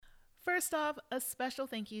First off, a special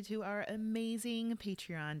thank you to our amazing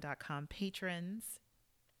Patreon.com patrons.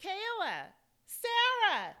 Kayla,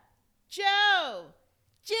 Sarah, Joe,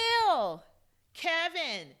 Jill,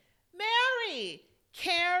 Kevin, Mary,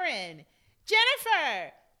 Karen,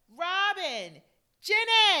 Jennifer, Robin,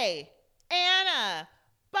 Janae, Anna,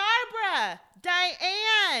 Barbara,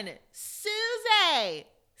 Diane, Suze,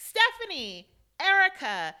 Stephanie,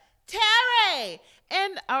 Erica, Terry,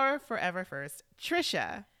 and our forever first,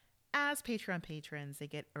 Trisha. As Patreon patrons, they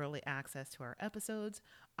get early access to our episodes,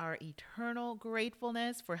 our eternal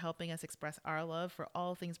gratefulness for helping us express our love for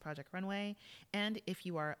all things Project Runway. And if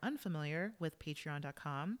you are unfamiliar with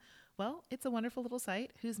patreon.com, well, it's a wonderful little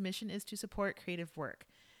site whose mission is to support creative work.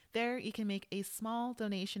 There, you can make a small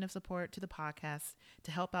donation of support to the podcast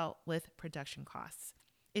to help out with production costs.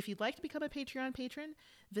 If you'd like to become a Patreon patron,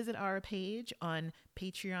 visit our page on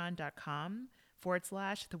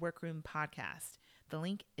patreon.com/The Workroom Podcast. The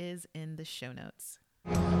link is in the show notes.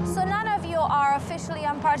 So none of you are officially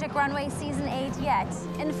on Project Runway Season 8 yet.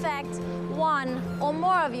 In fact, one or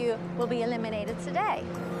more of you will be eliminated today.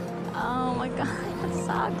 Oh my god, that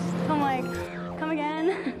sucks. I'm like, come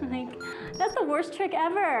again? Like, that's the worst trick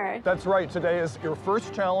ever. That's right, today is your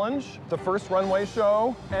first challenge, the first runway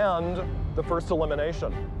show, and the first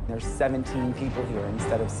elimination. There's 17 people here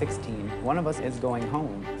instead of 16. One of us is going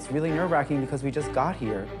home. It's really nerve-wracking because we just got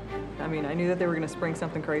here. I mean, I knew that they were going to spring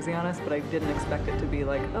something crazy on us, but I didn't expect it to be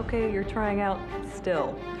like, okay, you're trying out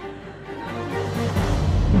still.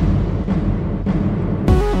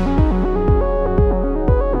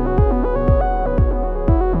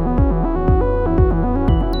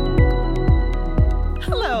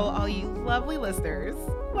 Hello, all you lovely listeners.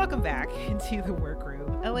 Welcome back into The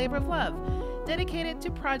Workroom, a labor of love dedicated to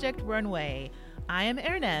Project Runway. I am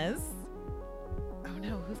Ernez. Oh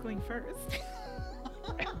no, who's going first?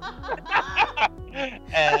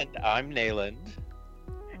 And I'm Nayland.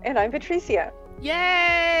 And I'm Patricia.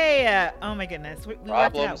 Yay! Oh my goodness. We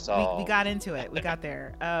worked it out. Solved. We got into it. We got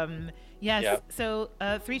there. Yes. Yep. So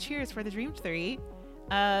 3 cheers for the Dream 3.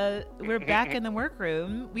 We're back in the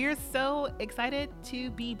workroom. We are so excited to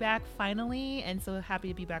be back finally, and so happy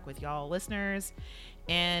to be back with y'all listeners.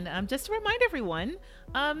 And just to remind everyone,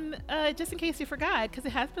 just in case you forgot, because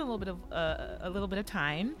it has been a little bit of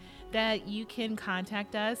time, that you can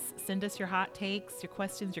contact us, send us your hot takes, your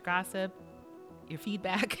questions, your gossip, your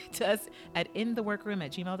feedback to us at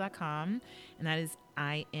intheworkroom@gmail.com, and that is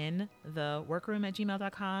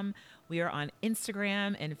intheworkroom@gmail.com. We are on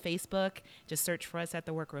Instagram and Facebook. Just search for us at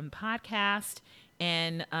The Workroom Podcast.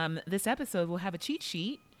 And this episode will have a cheat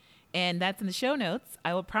sheet, and that's in the show notes.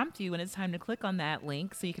 I will prompt you when it's time to click on that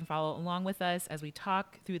link so you can follow along with us as we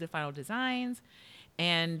talk through the final designs.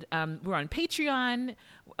 And we're on Patreon.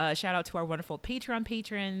 Shout out to our wonderful Patreon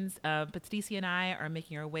patrons. Patricia and I are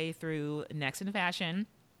making our way through Next in Fashion.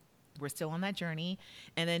 We're still on that journey.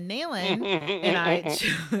 And then Nayland and I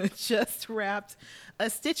just wrapped a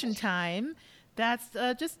Stitch in Time that's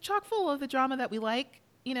just chock full of the drama that we like.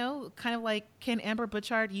 You know, kind of like, can Amber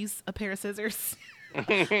Butchart use a pair of scissors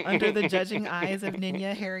under the judging eyes of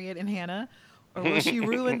Ninya, Harriet, and Hannah? Or will she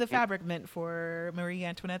ruin the fabric mint for Marie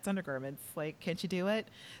Antoinette's undergarments? Like, can she do it?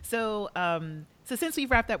 So since we've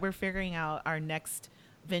wrapped that, we're figuring out our next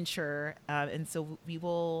venture. And so we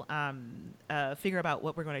will figure out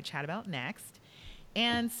what we're going to chat about next.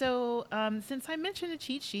 And so since I mentioned a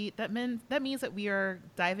cheat sheet, that means that we are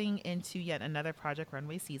diving into yet another Project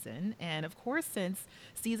Runway season. And of course, since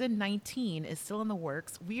season 19 is still in the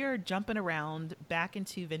works, we are jumping around back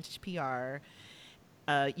into Vintage PR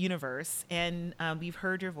universe, and we've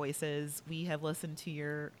heard your voices, we have listened to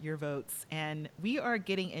your votes, and we are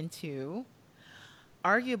getting into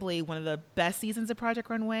arguably one of the best seasons of Project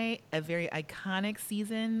Runway, a very iconic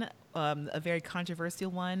season, a very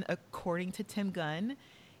controversial one according to Tim Gunn.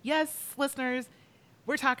 Yes, listeners,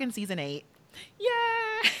 we're talking season 8.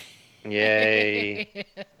 Yeah. Yay.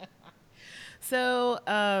 So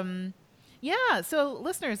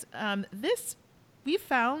listeners, we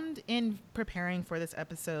found in preparing for this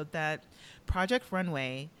episode that Project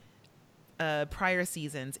Runway, prior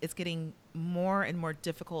seasons, it's getting more and more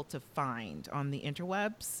difficult to find on the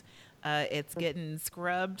interwebs. It's getting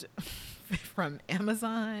scrubbed from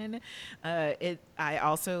Amazon. I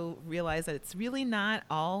also realized that it's really not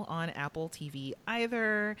all on Apple TV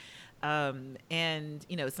either. And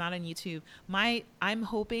it's not on YouTube. My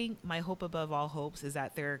hope above all hopes is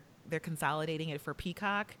that they're consolidating it for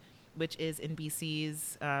Peacock, which is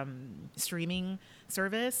NBC's streaming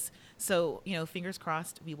service. So, fingers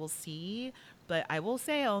crossed, we will see. But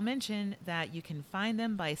I'll mention that you can find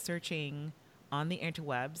them by searching on the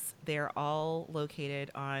interwebs. They're all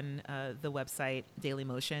located on the website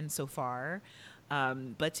Dailymotion so far.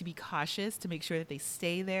 But to be cautious, to make sure that they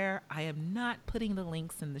stay there, I am not putting the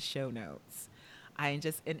links in the show notes. I am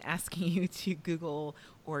just asking you to Google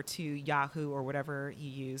or to Yahoo or whatever you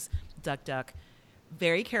use, DuckDuck,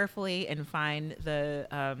 very carefully and find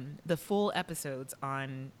the full episodes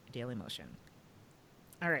on Dailymotion.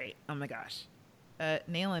 All right. Oh my gosh.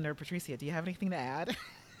 Nayland or Patricia, do you have anything to add?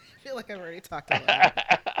 I feel like I've already talked a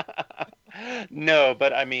lot. No,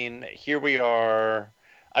 but I mean, here we are.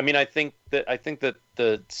 I mean, I think that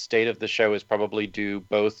the state of the show is probably due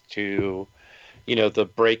both to, the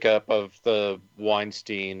breakup of the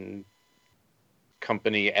Weinstein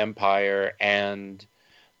company empire and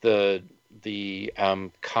the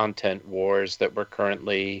content wars that we're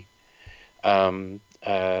currently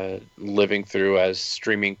living through as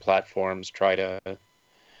streaming platforms try to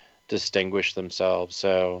distinguish themselves.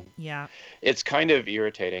 So yeah, it's kind of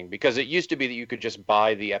irritating because it used to be that you could just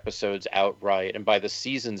buy the episodes outright and buy the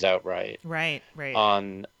seasons outright, right,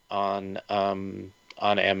 on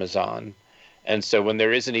Amazon. And so when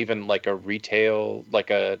there isn't even like a retail,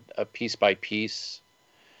 like a piece by piece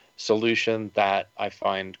solution, that I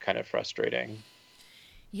find kind of frustrating.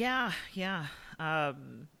 Yeah.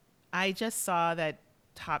 I just saw that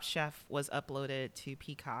Top Chef was uploaded to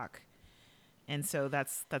Peacock. And so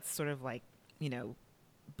that's sort of like,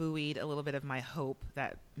 buoyed a little bit of my hope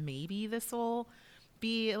that maybe this will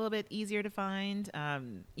be a little bit easier to find.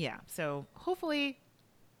 So hopefully,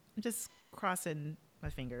 I'm just crossing my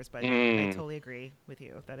fingers, but I totally agree with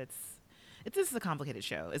you that this is a complicated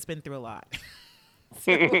show. It's been through a lot.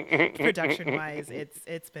 So production wise, it's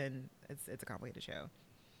a complicated show.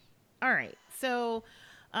 All right. So,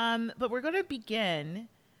 but we're going to begin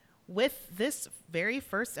with this very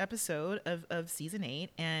first episode of season 8,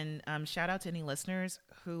 and shout out to any listeners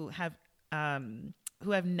who have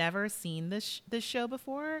never seen this show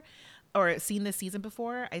before or seen this season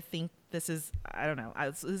before. I think this is, I don't know,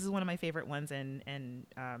 this is one of my favorite ones, and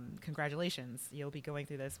congratulations, you'll be going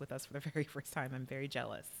through this with us for the very first time. I'm very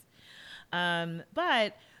jealous.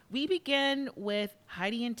 But we begin with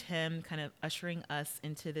Heidi and Tim kind of ushering us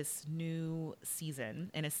into this new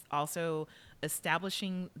season, and it's also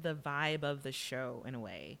establishing the vibe of the show in a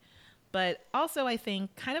way. But also, I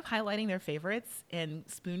think, kind of highlighting their favorites and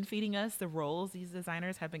spoon feeding us the roles these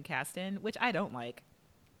designers have been cast in, which I don't like.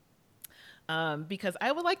 Because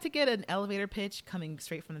I would like to get an elevator pitch coming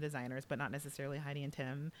straight from the designers, but not necessarily Heidi and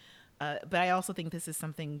Tim. But I also think this is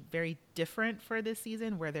something very different for this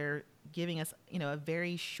season, where they're giving us, a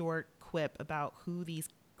very short quip about who these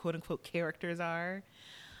quote unquote characters are.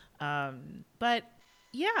 But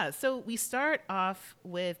yeah, so we start off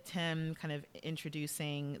with Tim kind of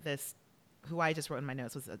introducing this, who I just wrote in my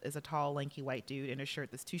notes is a tall, lanky white dude in a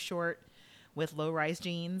shirt that's too short with low-rise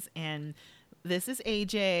jeans. And this is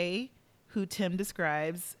AJ, who Tim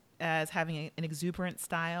describes as having an exuberant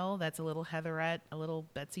style that's a little Heatherette, a little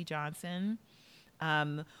Betsy Johnson.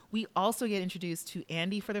 We also get introduced to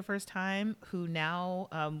Andy for the first time, who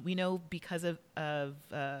now we know because of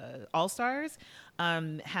All Stars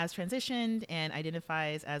has transitioned and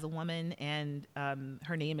identifies as a woman, and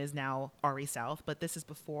her name is now Ari South. But this is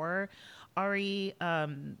before Ari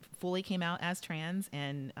fully came out as trans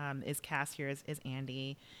and is cast here as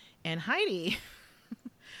Andy. And Heidi.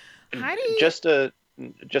 Just a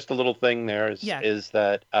little thing there is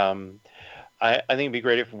that I think it'd be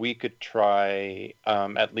great if we could try,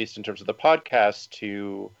 at least in terms of the podcast,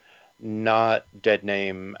 to not dead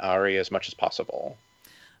name Ari as much as possible.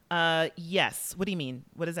 Yes. What do you mean?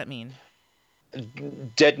 What does that mean?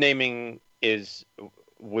 Dead naming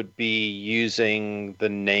would be using the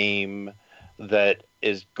name that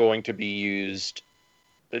is going to be used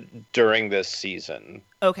during this season.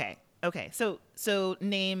 Okay. So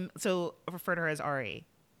refer to her as Ari.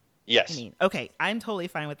 Yes. I mean, okay, I'm totally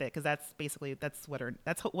fine with it because that's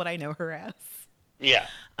what I know her as. Yeah.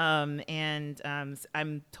 I'm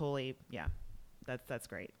totally, that's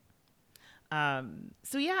great.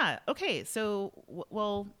 So yeah, okay. So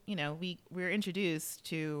we're introduced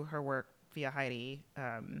to her work via Heidi,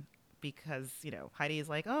 because Heidi is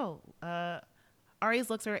like, Ari's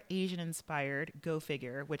looks are Asian inspired. Go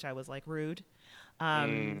figure. Which I was like, rude.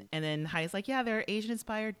 And then Heidi's like, yeah, they're Asian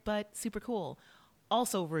inspired, but super cool.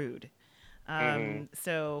 Also rude.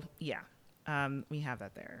 So yeah, we have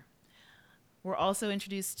that there. We're also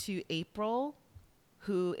introduced to April,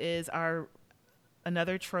 who is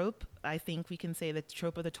another trope. I think we can say the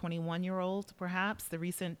trope of the 21-year-old, perhaps, the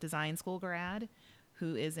recent design school grad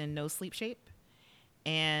who is in no sleep shape.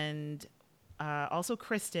 And also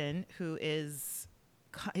Kristen, who is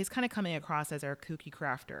he's kind of coming across as our kooky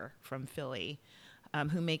crafter from Philly,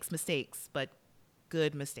 who makes mistakes, but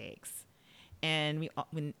good mistakes. And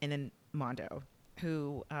then Mondo,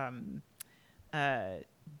 who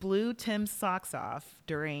blew Tim's socks off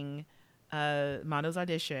during Mondo's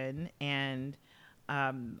audition, and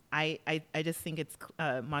I just think it's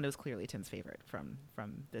Mondo's clearly Tim's favorite from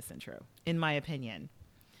this intro, in my opinion.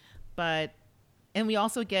 And we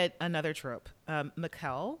also get another trope,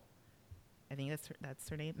 Mikkel. I think that's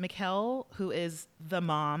her name, Mikkel, who is the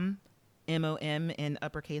mom, MOM in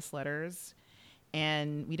uppercase letters.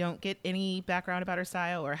 And we don't get any background about her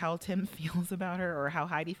style or how Tim feels about her or how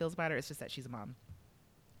Heidi feels about her. It's just that she's a mom.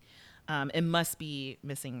 And must be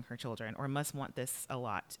missing her children or must want this a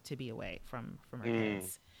lot to be away from her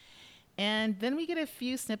kids. And then we get a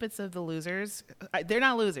few snippets of the losers. They're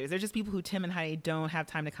not losers. They're just people who Tim and Heidi don't have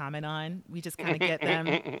time to comment on. We just kind of get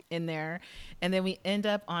them in there. And then we end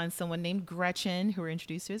up on someone named Gretchen, who we're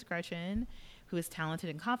introduced to as Gretchen, who is talented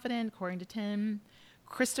and confident, according to Tim.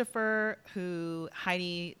 Christopher, who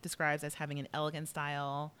Heidi describes as having an elegant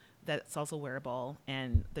style that's also wearable,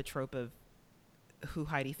 and the trope of who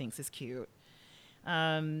Heidi thinks is cute.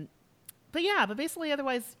 But basically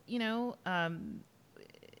otherwise,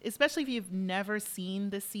 especially if you've never seen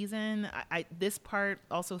this season, this part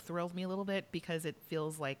also thrills me a little bit because it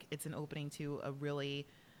feels like it's an opening to a really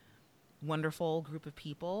wonderful group of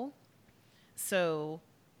people. So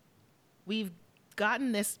we've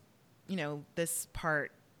gotten this, this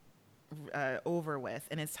part over with,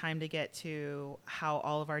 and it's time to get to how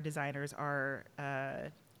all of our designers are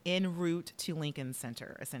en route to Lincoln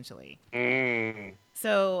Center, essentially.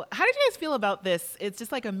 So how did you guys feel about this? It's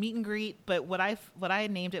just like a meet and greet, but what I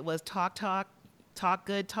named it was talk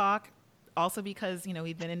good talk. Also because,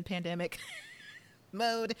 we've been in pandemic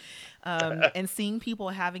mode, and seeing people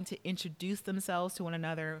having to introduce themselves to one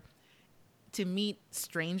another, to meet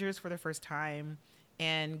strangers for the first time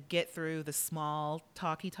and get through the small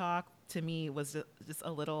talky talk, to me was just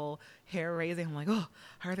a little hair raising. I'm like, oh,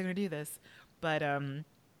 how are they going to do this? But,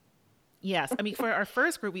 yes. I mean, for our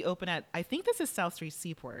first group, we open at, I think this is South Street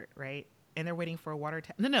Seaport, right? And they're waiting for a water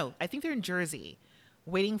No, I think they're in Jersey,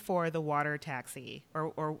 waiting for the water taxi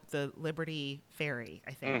or the Liberty Ferry,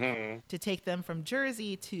 I think, to take them from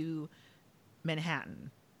Jersey to Manhattan,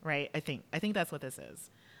 right? I think that's what this is.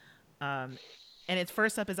 And it's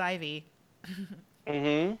first up is Ivy.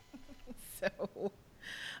 So,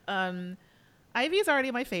 Ivy is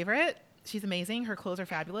already my favorite. She's amazing. Her clothes are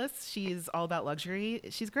fabulous. She's all about luxury.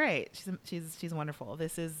 She's great. She's wonderful.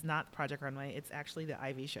 This is not Project Runway. It's actually the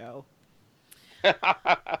Ivy show.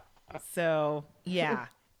 So, yeah.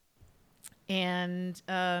 And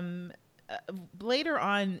later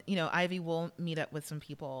on, Ivy will meet up with some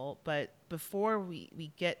people. But before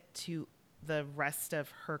we get to the rest of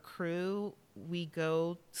her crew, we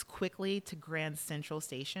go quickly to Grand Central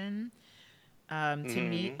Station to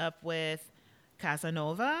meet up with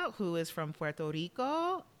Casanova, who is from Puerto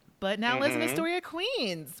Rico, but now lives in Astoria,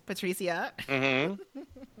 Queens, Patricia.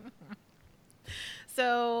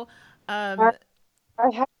 So, I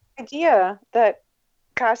had an idea that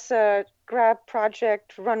Casa Grab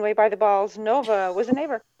Project Runway by the Balls Nova was a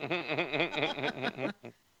neighbor.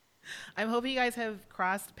 I'm hoping you guys have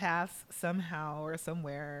crossed paths somehow or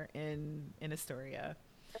somewhere in Astoria.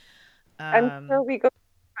 I'm sure we go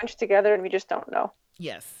punch together and we just don't know.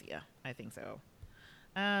 Yes, yeah, I think so.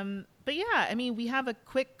 But yeah, I mean, we have a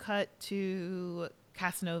quick cut to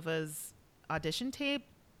Casanova's audition tape,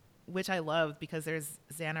 which I love because there's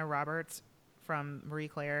Xana Roberts from Marie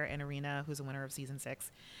Claire and Arena, who's a winner of season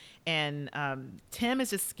 6. And Tim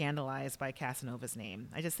is just scandalized by Casanova's name.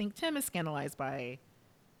 I just think Tim is scandalized by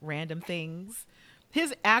random things.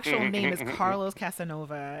 His actual name is Carlos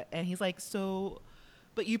Casanova. And he's like, so...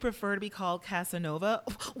 but you prefer to be called Casanova?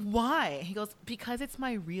 Why? He goes, because it's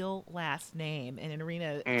my real last name. And in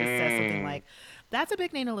Arena just says something like, that's a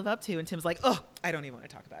big name to live up to. And Tim's like, oh, I don't even want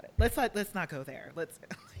to talk about it. Let's not go there. What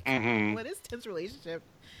is Tim's relationship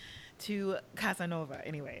to Casanova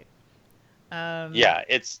anyway? Yeah,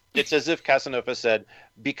 it's as if Casanova said,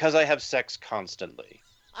 because I have sex constantly.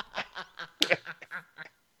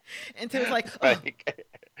 And Tim's like, oh,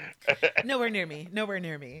 nowhere near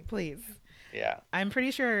me, please. Yeah. I'm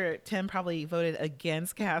pretty sure Tim probably voted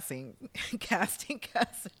against casting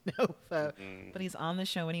Casanova, but he's on the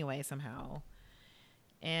show anyway somehow.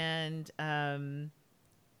 And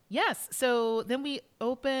yes, so then we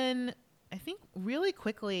open, I think, really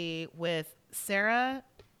quickly with Sarah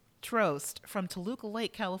Trost from Toluca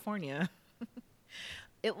Lake, California.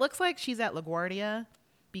 It looks like she's at LaGuardia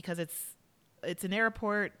because it's an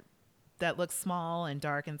airport that looks small and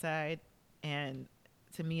dark inside, and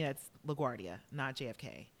to me, that's LaGuardia, not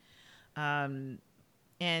JFK. And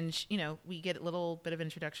we get a little bit of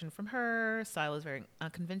introduction from her. Style is very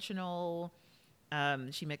unconventional.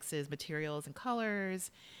 She mixes materials and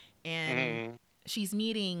colors, and she's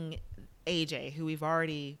meeting AJ, who we've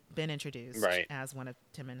already been introduced as one of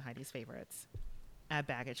Tim and Heidi's favorites at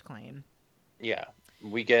Baggage Claim. Yeah,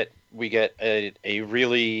 we get a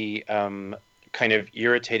really kind of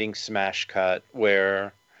irritating smash cut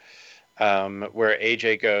where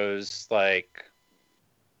AJ goes like,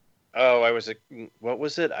 "Oh, what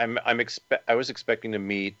was it? I was expecting to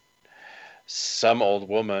meet some old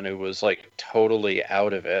woman who was like totally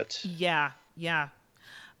out of it." Yeah.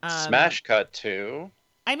 Smash cut to.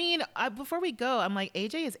 I mean, before we go, I'm like,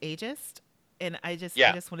 AJ is ageist, and I just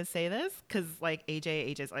want to say this because like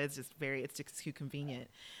AJ ageist, it's just too convenient.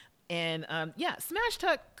 And smash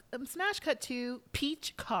cut to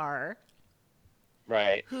Peach Carr,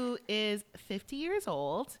 right? Who is 50 years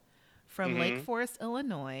old, from Lake Forest,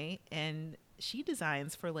 Illinois, and she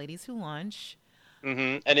designs for Ladies Who Lunch.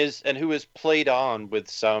 And who is played on with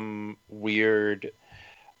some weird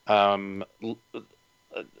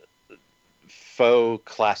faux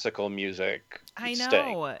classical music. I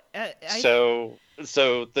know. So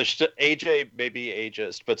the AJ may be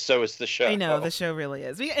ageist, but so is the show. I know, the show really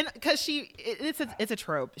is, because it's a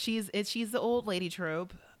trope. She's the old lady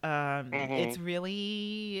trope. It's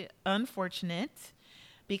really unfortunate.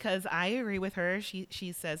 Because I agree with her.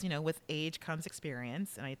 She says, with age comes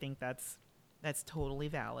experience, and I think that's totally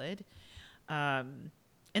valid. And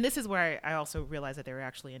this is where I also realized that they were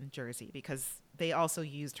actually in Jersey, because they also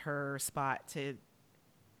used her spot to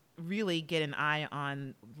really get an eye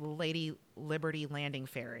on Lady Liberty Landing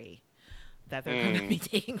Ferry that they're going to be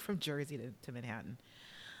taking from Jersey to Manhattan.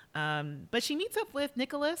 But she meets up with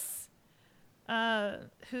Nicholas,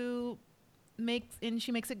 who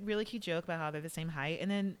she makes a really cute joke about how they're the same height,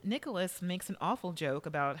 and then Nicholas makes an awful joke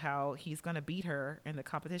about how he's gonna beat her in the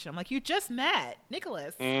competition. I'm like, you just met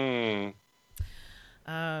Nicholas.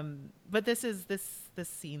 But this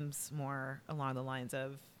seems more along the lines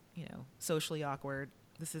of socially awkward.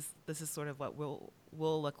 This is sort of what will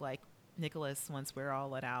look like Nicholas once we're all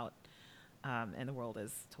let out, and the world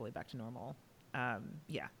is totally back to normal.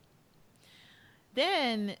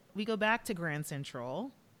 Then we go back to Grand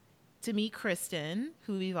Central to meet Kristen,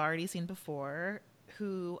 who we've already seen before,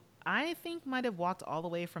 who I think might have walked all the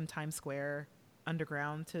way from Times Square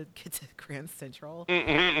underground to get to Grand Central.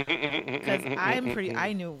 Because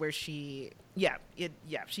I knew where she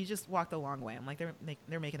just walked a long way. I'm like,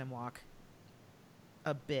 they're making him walk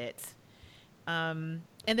a bit. And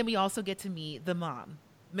then we also get to meet the mom,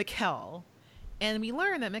 Mikkel. And we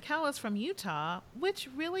learn that Mikkel is from Utah, which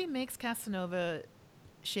really makes Casanova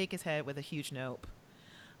shake his head with a huge nope.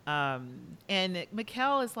 And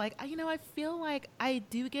Mikkel is like, I feel like I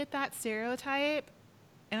do get that stereotype.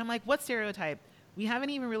 And I'm like, what stereotype? We haven't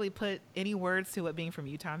even really put any words to what being from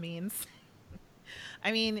Utah means.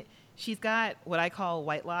 I mean, she's got what I call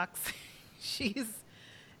white locks.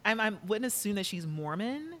 I wouldn't assume that she's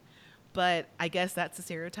Mormon, but I guess that's a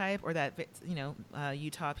stereotype, or that,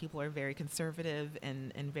 Utah people are very conservative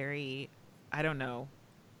and very, I don't know,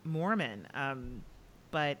 Mormon.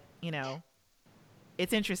 But,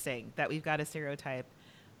 it's interesting that we've got a stereotype,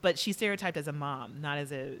 but she's stereotyped as a mom, not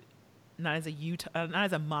as a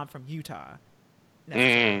mom from Utah,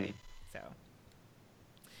 necessarily.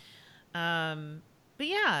 But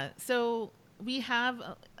yeah, so we have,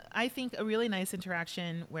 I think, a really nice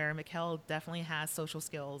interaction where Mikkel definitely has social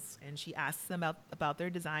skills, and she asks them about their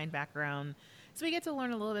design background. So we get to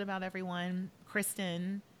learn a little bit about everyone.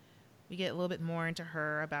 Kristen, we get a little bit more into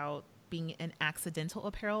her about being an accidental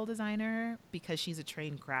apparel designer, because she's a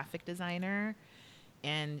trained graphic designer,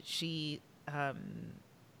 and she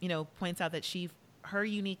points out that her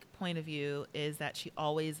unique point of view is that she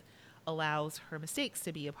always allows her mistakes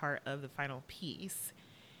to be a part of the final piece,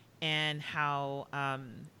 and how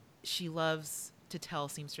she loves to tell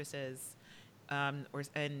seamstresses and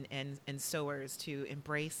sewers to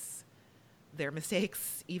embrace their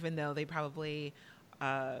mistakes, even though they probably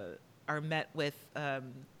are met with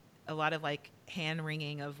a lot of like hand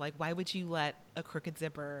wringing of like, why would you let a crooked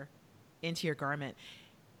zipper into your garment?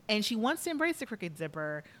 And she wants to embrace the crooked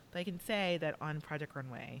zipper, but I can say that on Project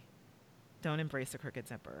Runway, don't embrace the crooked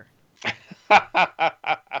zipper.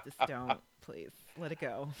 Just don't, please. Let it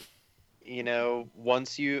go.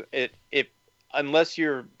 Once unless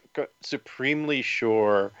you're supremely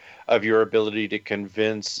sure of your ability to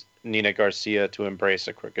convince Nina Garcia to embrace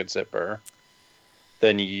a crooked zipper,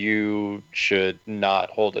 then you should not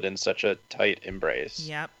hold it in such a tight embrace.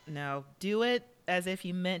 Yep. No. Do it as if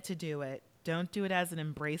you meant to do it. Don't do it as an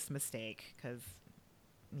embrace mistake, because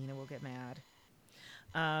Nina will get mad.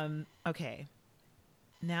 Okay.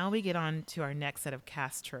 Now we get on to our next set of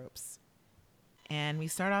cast tropes. And we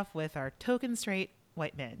start off with our token straight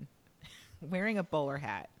white men wearing a bowler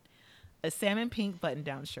hat, a salmon pink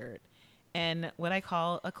button-down shirt, and what I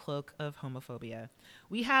call a cloak of homophobia.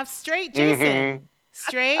 We have straight Jason. Mm-hmm.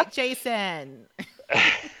 Straight Jason.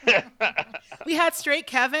 We had straight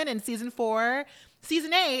Kevin in season 4.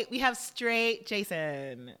 Season 8, we have straight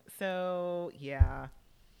Jason. So, yeah.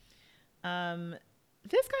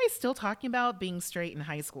 This guy's still talking about being straight in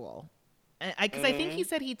high school. Because I think he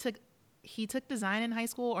said he took design in high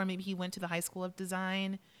school, or maybe he went to the High School of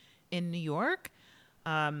Design in New York.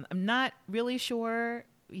 I'm not really sure.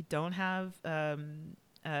 We don't have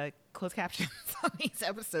closed captions on these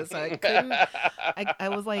episodes, so I couldn't. I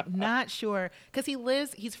was like not sure because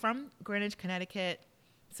he's from Greenwich, Connecticut,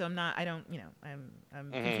 so I'm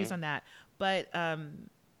confused on that. But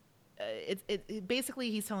it basically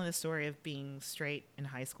he's telling the story of being straight in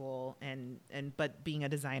high school but being a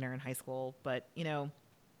designer in high school, but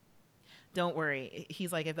don't worry.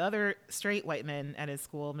 He's like, if the other straight white men at his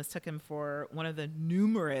school mistook him for one of the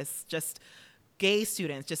numerous just gay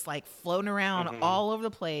students just like floating around all over the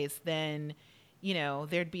place, then,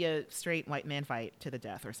 there'd be a straight white man fight to the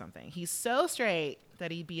death or something. He's so straight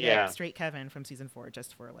that he beat up straight Kevin from season 4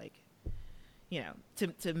 just for like,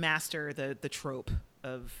 to master the trope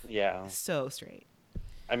of so straight.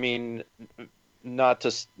 I mean, not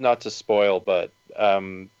to spoil, but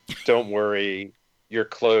don't worry. Your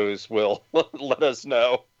clothes will let us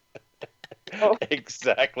know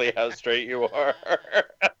exactly how straight you are.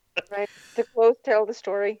 Right. The clothes tell the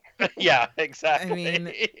story. Yeah, exactly. I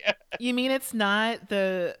mean, you mean it's not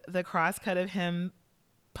the cross cut of him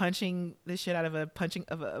punching the shit out of a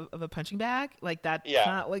punching bag? Like that's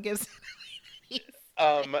not what gives.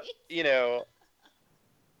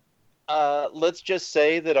 Let's just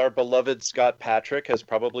say that our beloved Scott Patrick has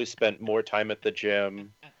probably spent more time at the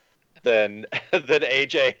gym than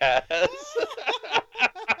AJ has.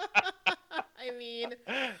 I mean,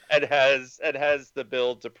 and has the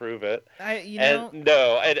build to prove it.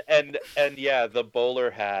 The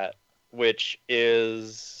bowler hat, which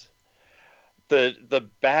is the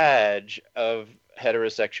badge of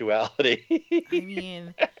heterosexuality. I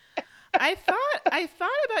mean, I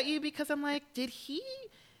thought about you because I'm like, did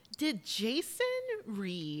Jason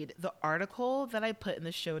read the article that I put in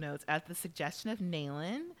the show notes at the suggestion of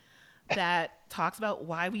Nayland that talks about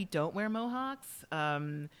why we don't wear mohawks?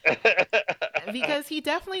 Because he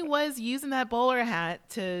definitely was using that bowler hat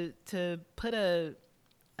to put an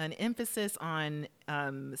emphasis on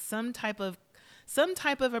some type of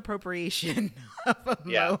appropriation of a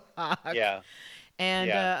mohawk. Yeah.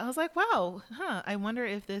 And I was like, wow, I wonder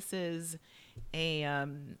if this is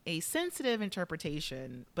a sensitive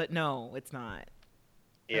interpretation, but no, it's not.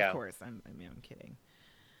 Yeah. Of course, I'm kidding.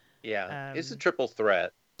 Yeah, it's a triple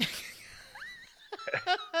threat.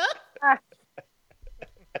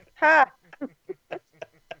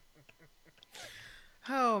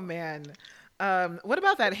 Oh man, what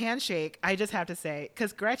about that handshake? I just have to say,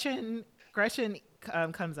 because Gretchen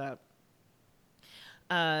comes up,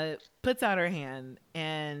 puts out her hand,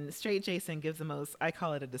 and straight Jason gives the most, I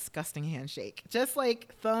call it a disgusting handshake, just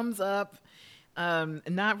like thumbs up,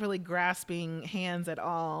 not really grasping hands at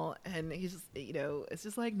all, and he's just, it's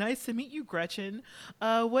just like, nice to meet you, Gretchen.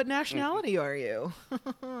 What nationality are you?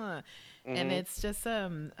 And it's just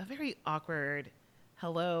a very awkward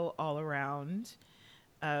hello all around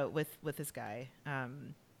with this guy.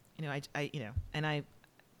 And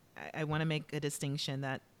I want to make a distinction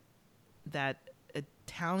that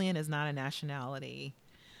Italian is not a nationality.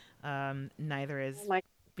 Neither is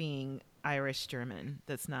being Irish German.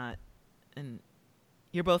 That's not. And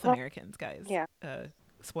you're both Americans, guys. Yeah.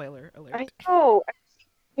 Spoiler alert. I know. I'm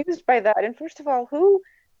confused by that. And first of all, who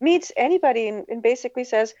meets anybody and basically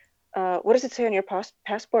says, what does it say on your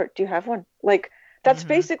passport? Do you have one? Like, that's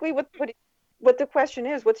basically what the question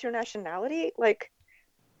is. What's your nationality? Like,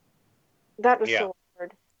 that was so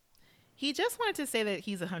hard. He just wanted to say that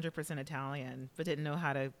he's 100% Italian, but didn't know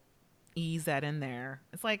how to ease that in there.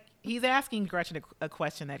 It's like he's asking Gretchen a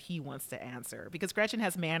question that he wants to answer because Gretchen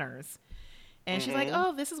has manners. And she's like,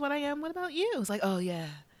 oh, this is what I am. What about you? It's like, oh, yeah,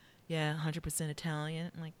 100%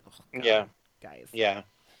 Italian. I'm like, oh, God, guys. Yeah.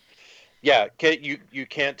 Yeah, you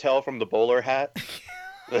can't tell from the bowler hat.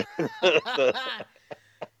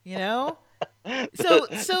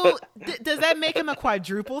 So does that make him a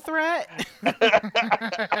quadruple threat?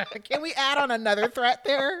 Can we add on another threat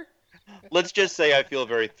there? Let's just say I feel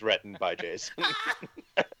very threatened by Jason.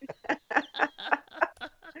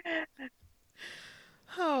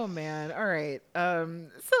 Oh man! All right.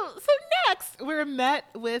 So next, we're met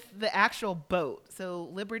with the actual boat. So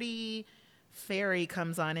Liberty Ferry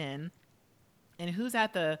comes on in. And who's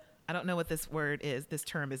at the, I don't know what this word is. This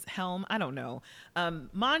term is helm. I don't know.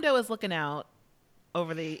 Mondo is looking out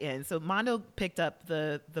over the end. So Mondo picked up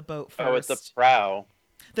the boat first. Oh, it's the prow.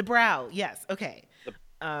 The brow. Yes. Okay.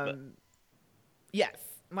 Yes.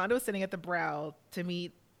 Mondo is sitting at the brow to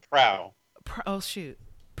meet. Prow. Oh, shoot.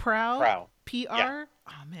 Prow? Prow. PR? Yeah.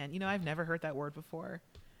 Oh, man. You know, I've never heard that word before.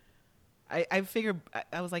 I figured,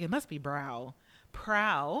 I was like, it must be brow.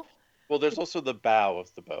 Prow. Well, there's also the bow of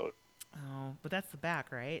the boat. Oh, but that's the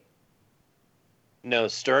back, right? No,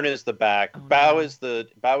 stern is the back. Oh, bow no.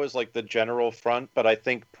 is like the general front, but I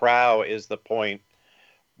think prow is the point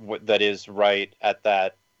that is right at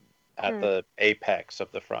the apex of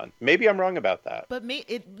the front. Maybe I'm wrong about that. But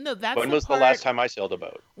that's when was the last time I sailed a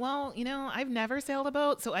boat? Well, you know, I've never sailed a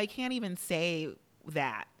boat, so I can't even say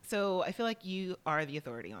that. So I feel like you are the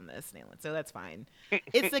authority on this, Nayland. So that's fine.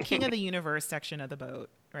 It's the King of the Universe section of the boat,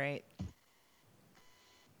 right?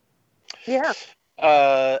 Yeah.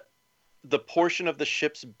 The portion of the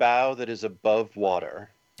ship's bow that is above water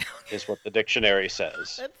is what the dictionary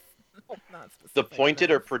says. That's not specific. The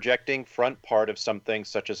pointed or projecting front part of something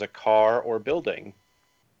such as a car or building.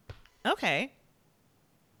 Okay.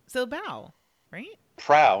 So bow, right?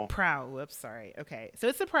 Prow. Prow. Whoops, sorry. Okay. So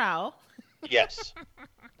it's the prow. Yes.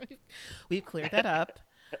 We've cleared that up.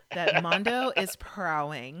 That Mondo is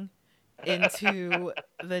prowing into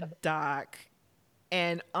the dock,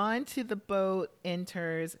 and onto the boat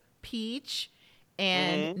enters Peach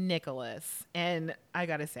and Nicholas. And I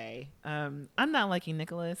gotta say, I'm not liking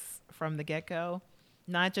Nicholas from the get-go.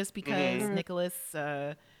 Not just because Nicholas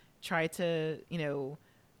tried to,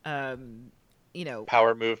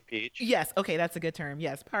 Power move Peach. Yes, okay, that's a good term.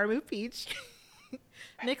 Yes, power move Peach.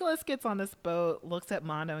 Nicholas gets on this boat, looks at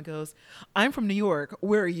Mondo, and goes, "I'm from New York.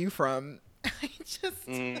 Where are you from?" It's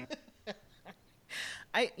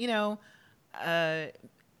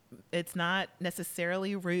not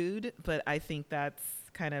necessarily rude, but I think that's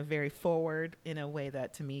kind of very forward in a way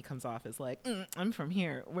that to me comes off as like, "I'm from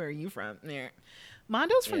here. Where are you from?" Yeah.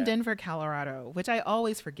 Mondo's from Denver, Colorado, which I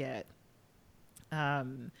always forget.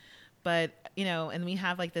 But, and we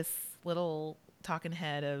have like this little talking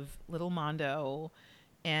head of little Mondo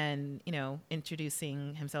and,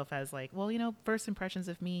 introducing himself as like, well, first impressions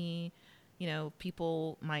of me,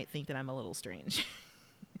 people might think that I'm a little strange.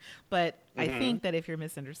 But I think that if you're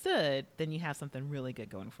misunderstood, then you have something really good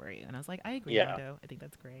going for you. And I was like, I agree, Mondo. I think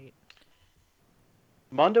that's great.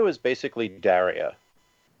 Mondo is basically Daria.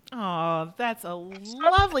 Oh, that's a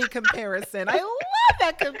lovely comparison. I love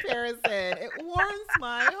that comparison. It warms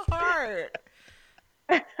my heart.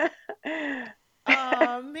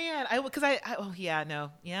 Oh man,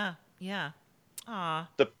 yeah. Aw.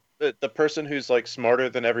 The person who's like smarter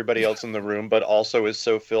than everybody else in the room, but also is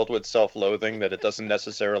so filled with self-loathing that it doesn't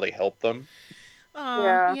necessarily help them.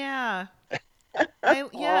 Oh yeah.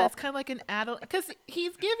 It's kind of like an adult, because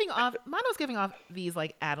Mondo's giving off these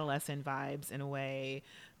like adolescent vibes in a way,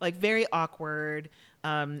 like very awkward.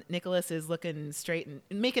 Nicholas is looking straight and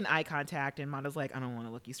making eye contact, and Mondo's like, I don't want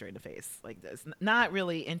to look you straight in the face like this. Not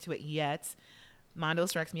really into it yet. Mondo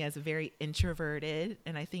strikes me as very introverted,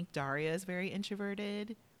 and I think Daria is very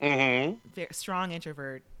introverted. Very strong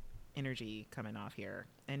introvert energy coming off here.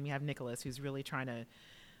 And we have Nicholas, who's really trying to,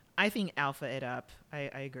 I think, alpha it up. I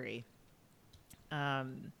agree.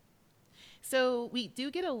 So we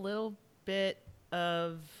do get a little bit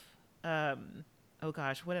of, oh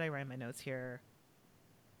gosh, what did I write in my notes here?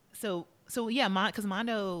 So yeah, because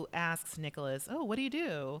Mondo asks Nicholas, oh, what do you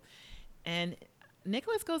do? And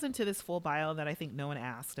Nicholas goes into this full bio that I think no one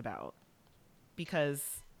asked about,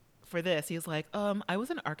 because for this, he was like, I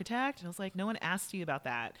was an architect. And I was like, no one asked you about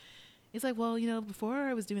that. He's like, well, before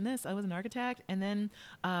I was doing this, I was an architect. And then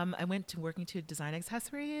I went to working to design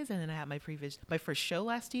accessories. And then I had my first show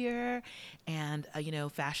last year. And,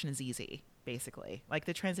 fashion is easy, basically. Like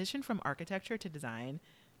the transition from architecture to design,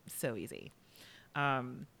 so easy.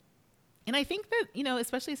 And I think that,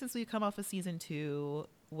 especially since we've come off of season 2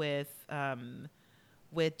 with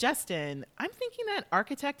Justin, I'm thinking that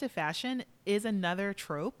architect to fashion is another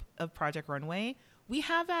trope of Project Runway. We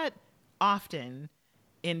have that often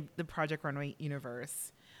in the Project Runway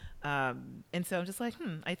universe. And so I'm just like,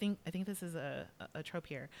 I think this is a trope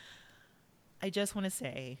here. I just want to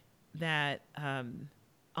say that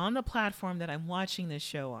on the platform that I'm watching this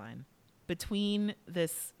show on, between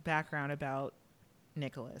this background about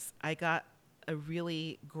Nicholas, I got a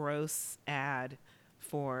really gross ad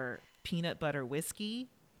for peanut butter whiskey.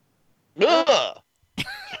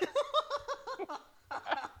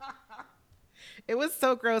 It was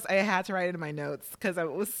so gross. I had to write it in my notes because I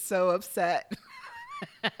was so upset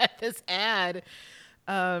at this ad.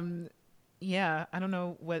 Yeah, I don't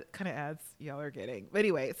know what kind of ads y'all are getting. But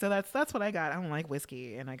anyway, so that's what I got. I don't like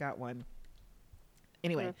whiskey, and I got one.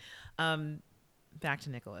 Anyway, back to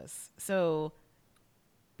Nicholas. So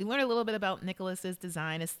we learned a little bit about Nicholas's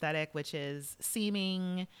design aesthetic, which is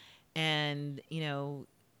seeming, and, you know,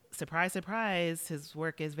 surprise, surprise, his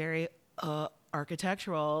work is very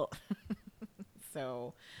architectural.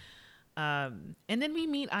 So, and then we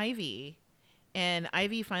meet Ivy, and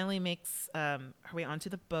Ivy finally makes her way onto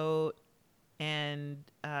the boat, and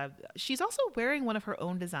she's also wearing one of her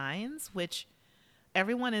own designs, which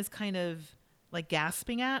everyone is kind of like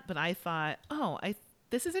gasping at, but I thought,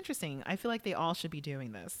 this is interesting. I feel like they all should be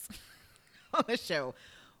doing this on the show.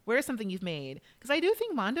 Wear something you've made. Because I do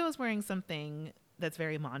think Mondo is wearing something that's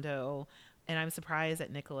very Mondo, and I'm surprised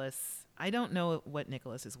that Nicholas, I don't know what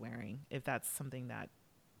Nicholas is wearing, if that's something that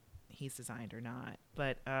he's designed or not.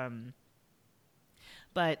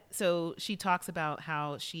 But so she talks about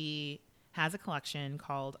how she has a collection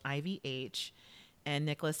called IVH, and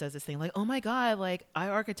Nicholas does this thing like, oh my God, like I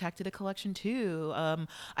architected a collection too.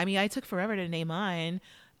 I mean, I took forever to name mine.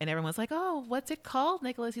 And everyone's like, oh, what's it called,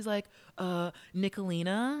 Nicholas? He's like,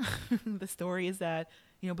 Nicolina. The story is that,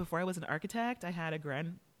 you know, before I was an architect, I had a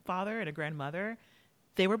grandfather and a grandmother.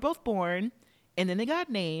 They were both born, and then they got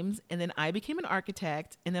names, and then I became an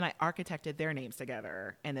architect, and then I architected their names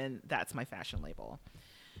together. And then that's my fashion label.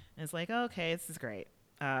 And it's like, okay, this is great.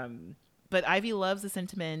 But Ivy loves the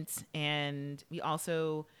sentiment, and we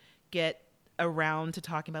also get around to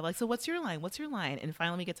talking about like, so what's your line? What's your line? And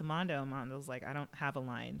finally we get to Mondo. Mondo's like, I don't have a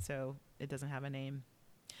line, so it doesn't have a name.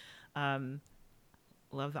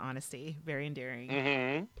 Love the honesty. Very endearing.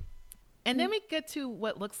 Mm-hmm. And then we get to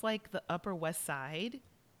what looks like the Upper West Side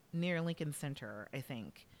near Lincoln Center, I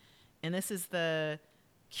think. And this is the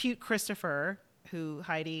cute Christopher, who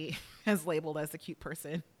Heidi has labeled as the cute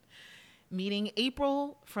person, meeting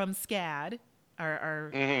April from SCAD,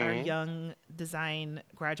 our young design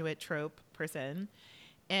graduate trope person.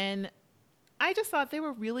 And I just thought they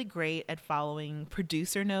were really great at following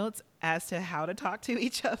producer notes as to how to talk to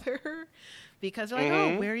each other, because they're like,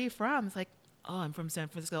 oh, where are you from? It's like, oh, I'm from San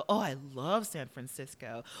Francisco. Oh, I love San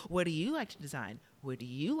Francisco. What do you like to design? What do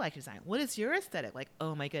you like to design? What is your aesthetic? Like,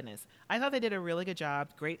 oh my goodness. I thought they did a really good job.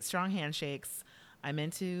 Great, strong handshakes. I'm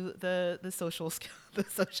into the social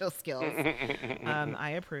skills. I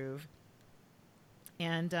approve.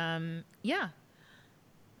 And yeah.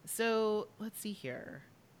 So let's see here.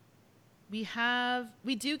 We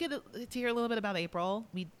do get to hear a little bit about April.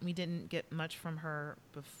 We didn't get much from her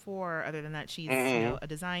before, other than that she's a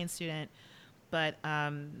design student. But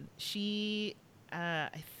she,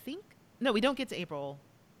 I think, no, we don't get to April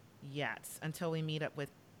yet until we meet up with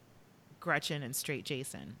Gretchen and Straight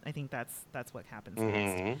Jason. I think that's what happens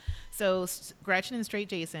next. So Gretchen and Straight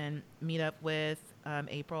Jason meet up with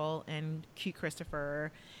April and cute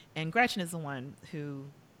Christopher, and Gretchen is the one who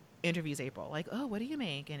interviews April, like, oh, what do you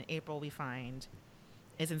make? And April, we find,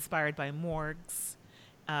 is inspired by morgues,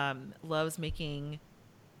 loves making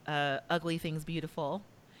ugly things beautiful,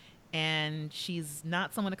 and she's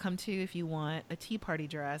not someone to come to if you want a tea party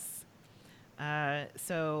dress.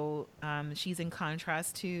 So she's in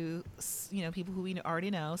contrast to, people who we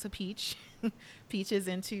already know. So Peach is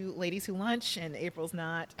into ladies who lunch, and April's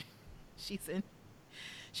not.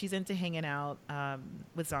 She's into hanging out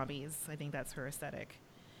with zombies. I think that's her aesthetic.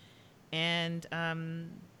 And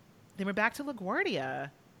then we're back to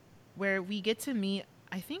LaGuardia, where we get to meet,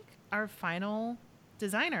 I think, our final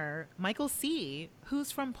designer, Michael C.,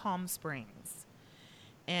 who's from Palm Springs.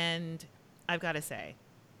 And I've got to say,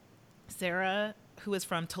 Sarah, who is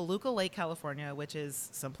from Toluca Lake, California, which is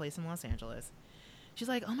someplace in Los Angeles, she's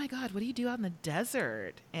like, oh my God, what do you do out in the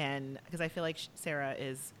desert? And because I feel like Sarah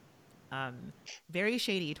is very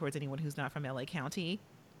shady towards anyone who's not from LA County,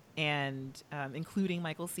 and including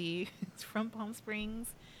Michael C., who's from Palm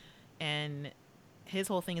Springs. And his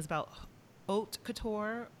whole thing is about haute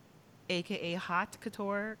couture, aka hot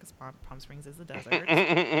couture, because Palm Springs is the desert.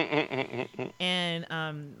 And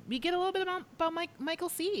we get a little bit about Michael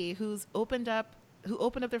C., who opened up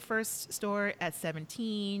their first store at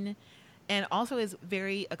 17, and also is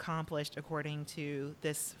very accomplished according to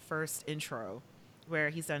this first intro, where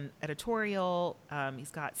he's done editorial,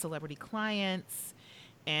 he's got celebrity clients,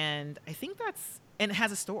 and I think and it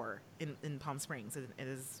has a store in Palm Springs. It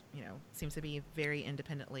is, seems to be very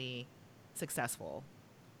independently successful.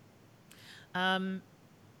 And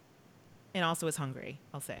also is hungry,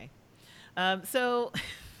 I'll say. So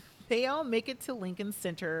they all make it to Lincoln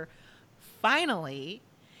Center finally,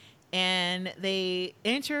 And they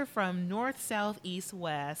enter from north, south, east,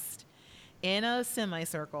 west in a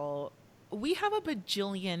semicircle. We have a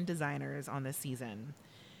bajillion designers on this season.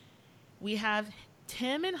 We have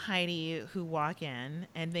Tim and Heidi who walk in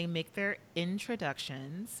and they make their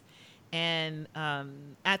introductions. And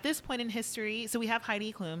at this point in history, so we have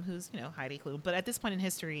Heidi Klum, who's, Heidi Klum. But at this point in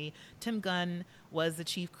history, Tim Gunn was the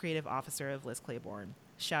chief creative officer of Liz Claiborne.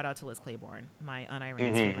 Shout out to Liz Claiborne, my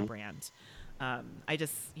un-Iranian favorite brand. I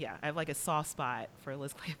have like a soft spot for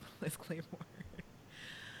Liz Claiborne.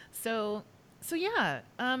 So yeah,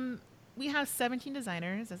 we have 17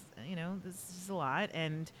 designers. This is a lot.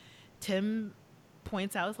 And Tim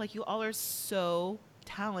points out, it's like, you all are so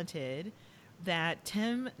talented that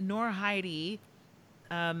Tim nor Heidi,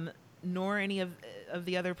 nor any of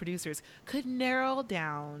the other producers could narrow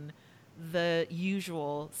down the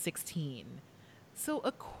usual 16. So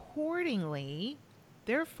accordingly,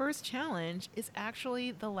 their first challenge is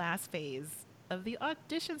actually the last phase of the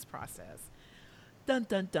auditions process. Dun,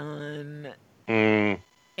 dun, dun.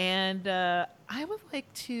 And I would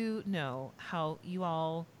like to know how you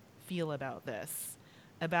all feel about this,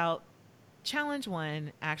 about challenge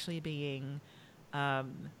 1 actually being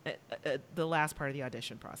the last part of the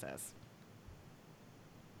audition process.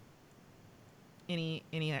 Any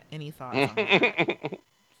thoughts on that?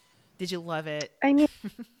 Did you love it? I mean,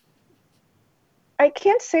 I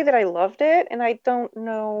can't say that I loved it, and I don't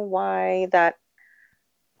know why that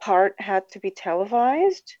part had to be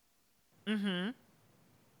televised.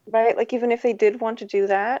 Right? Like, even if they did want to do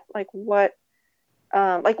that, what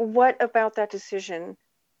about that decision?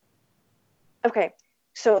 Okay,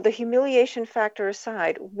 so the humiliation factor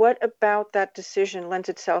aside, what about that decision lends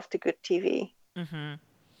itself to good TV?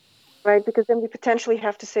 Right? Because then we potentially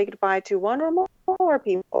have to say goodbye to one or more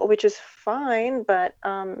people, which is fine, but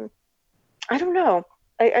I don't know.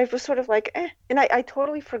 I was sort of like, and I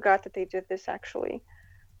totally forgot that they did this, actually.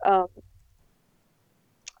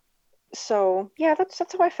 So yeah, that's how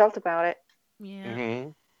I felt about it. Yeah.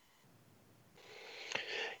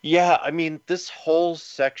 Yeah, I mean, this whole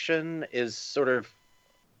section is sort of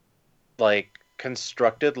like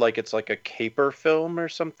constructed like it's like a caper film or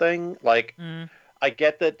something. Like, I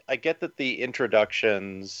get that the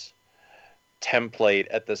introductions template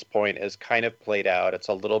at this point is kind of played out. It's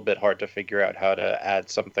a little bit hard to figure out how to add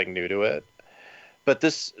something new to it. But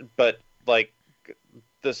this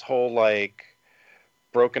whole, like,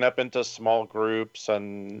 broken up into small groups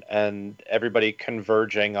and everybody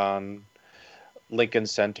converging on Lincoln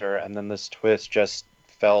Center, and then this twist just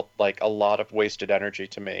felt like a lot of wasted energy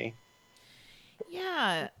to me.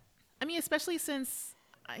 Yeah. I mean, especially since,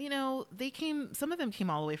 some of them came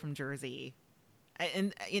all the way from Jersey.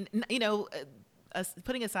 And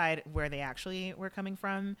putting aside where they actually were coming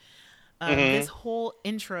from, this whole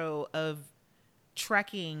intro of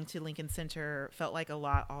trekking to Lincoln Center felt like a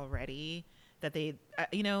lot already. That they,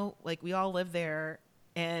 we all live there,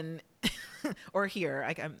 and or here.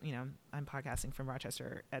 I'm podcasting from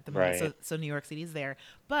Rochester at the moment, right. so New York City is there.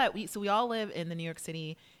 But we all live in the New York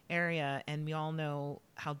City area, and we all know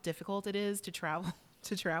how difficult it is to travel.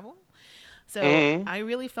 So I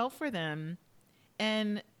really felt for them.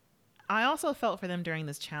 And I also felt for them during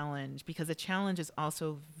this challenge, because the challenge is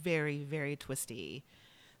also very, very twisty.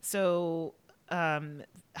 So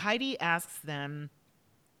Heidi asks them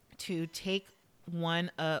to take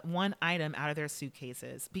one item out of their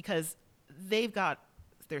suitcases, because they've got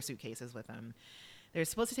their suitcases with them. They're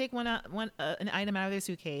supposed to take an item out of their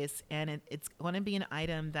suitcase, and it's going to be an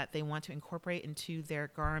item that they want to incorporate into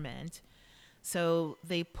their garment. So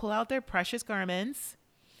they pull out their precious garments,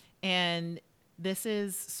 and this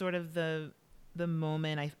is sort of the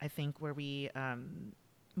moment I think where we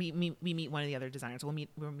meet one of the other designers. We'll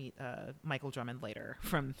meet Michael Drummond later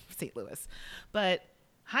from St. Louis, but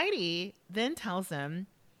Heidi then tells them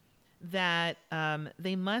that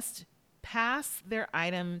they must pass their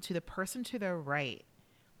item to the person to their right,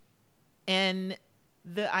 and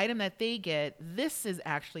the item that they get, this is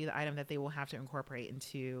actually the item that they will have to incorporate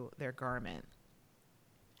into their garment,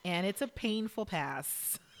 and it's a painful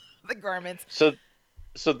pass. The garments. So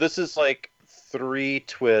this is like 3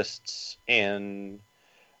 twists in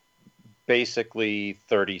basically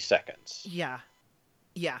 30 seconds. Yeah.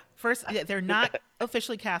 First, they're not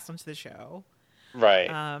officially cast onto the show.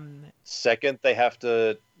 Right. Second, they have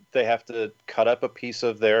to cut up a piece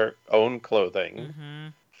of their own clothing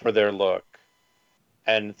for their look.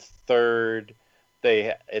 And third,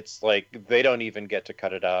 it's like they don't even get to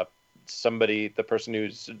cut it up. The person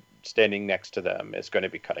who's standing next to them is going to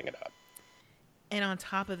be cutting it up. And on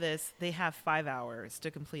top of this, they have 5 hours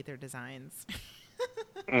to complete their designs.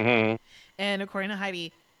 And according to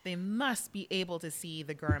Heidi, They must be able to see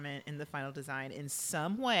the garment in the final design in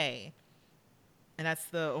some way. And that's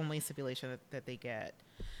the only stipulation that they get.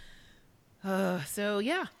 So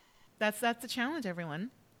yeah, that's the challenge, everyone.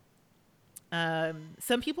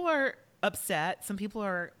 Some people are upset. Some people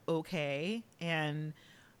are okay. And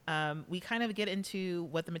we kind of get into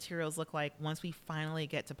what the materials look like once we finally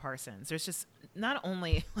get to Parsons. There's just not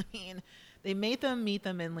only, I mean, they made them meet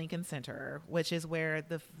them in Lincoln Center, which is where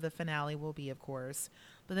the finale will be, of course.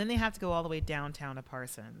 But then they have to go all the way downtown to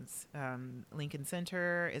Parsons. Lincoln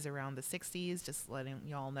Center is around the 60s, just letting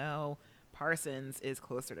y'all know. Parsons is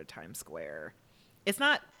closer to Times Square. It's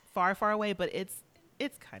not far, far away, but it's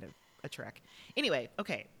kind of a trek. Anyway,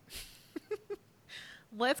 okay.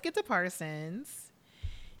 Let's get to Parsons.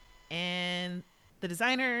 And the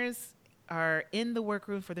designers are in the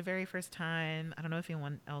workroom for the very first time. I don't know if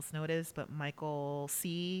anyone else noticed, but Michael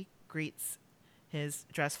C. greets his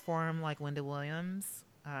dress form like Linda Williams.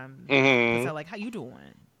 So like, how you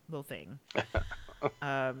doing? Little thing.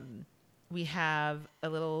 We have a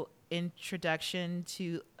little introduction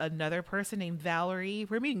to another person named Valerie.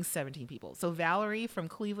 We're meeting 17 people. So Valerie from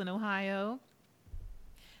Cleveland, Ohio,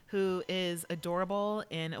 who is adorable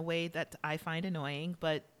in a way that I find annoying,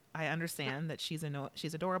 but I understand that she's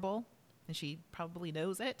adorable, and she probably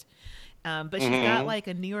knows it. But she's got like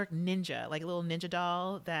a New York ninja, like a little ninja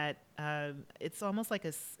doll that it's almost like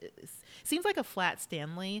seems like a flat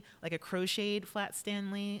Stanley, like a crocheted flat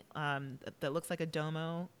Stanley that looks like a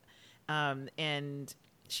domo. And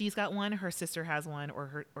she's got one, her sister has one,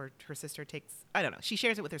 or her sister takes, I don't know. She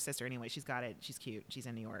shares it with her sister anyway. She's got it. She's cute. She's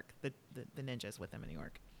in New York. The ninja's with them in New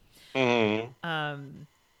York.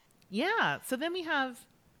 Yeah. So then we have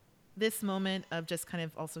this moment of just kind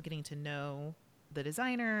of also getting to know the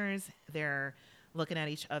designers. They're looking at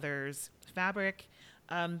each other's fabric.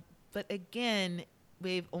 But again,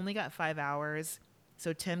 we've only got 5 hours.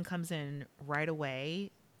 So Tim comes in right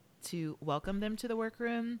away to welcome them to the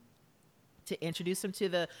workroom, to introduce them to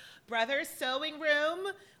the Brothers Sewing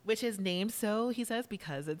Room, which is named so, he says,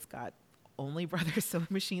 because it's got only Brothers Sewing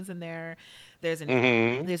machines in there. There's an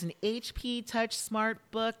HP Touch Smart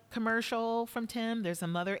Book commercial from Tim. There's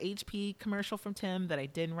another HP commercial from Tim that I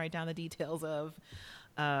didn't write down the details of.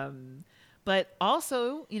 But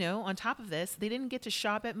also, you know, on top of this, they didn't get to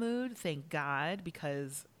shop at Mood, thank God,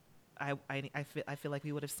 because I feel like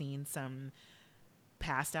we would have seen some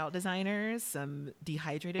passed out designers, some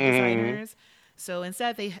dehydrated designers. So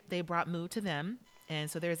instead they brought Mood to them. And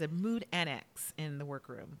so there's a Mood annex in the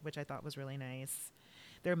workroom, which I thought was really nice.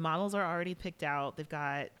 Their models are already picked out. They've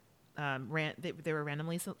got, they were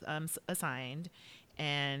randomly assigned,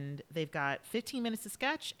 and they've got 15 minutes to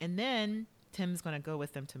sketch, and then Tim's going to go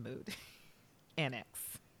with them to Mood annex.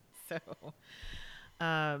 So,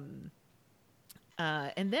 and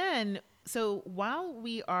then, so while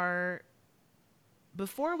we are,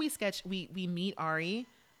 before we sketch, we meet Ari,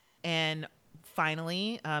 and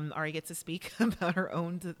finally, Ari gets to speak about her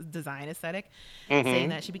own design aesthetic, saying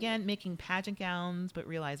that she began making pageant gowns, but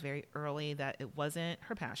realized very early that it wasn't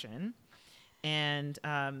her passion. And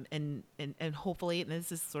hopefully, and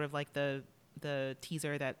this is sort of like the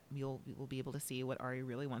teaser that we'll be able to see what Ari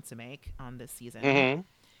really wants to make on this season.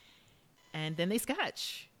 And then they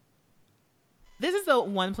sketch. This is the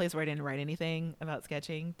one place where I didn't write anything about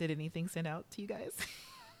sketching. Did anything stand out to you guys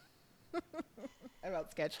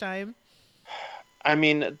about sketch time? I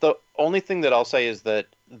mean, the only thing that I'll say is that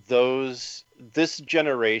this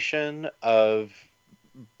generation of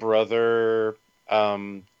brother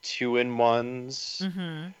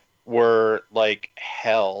 2-in-1s were like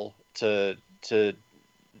hell to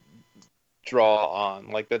draw on.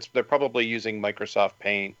 Like they're probably using Microsoft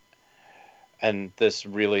Paint and this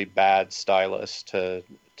really bad stylus to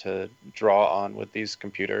draw on with these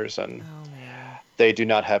computers, and they do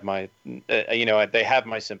not have my they have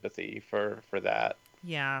my sympathy for that.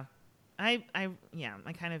 Yeah. I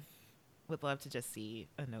kind of would love to just see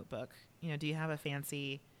a notebook. You know, do you have a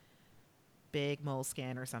fancy big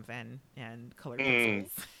moleskin or something and colored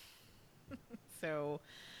pencils? So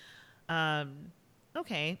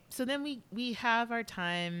okay, so then we have our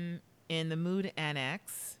time in the Mood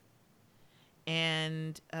annex,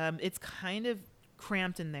 and it's kind of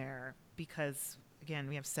cramped in there because, again,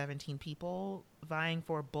 we have 17 people vying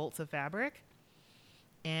for bolts of fabric.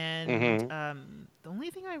 And the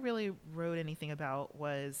only thing I really wrote anything about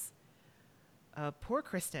was poor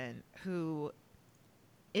Kristen, who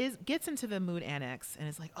gets into the Mood annex and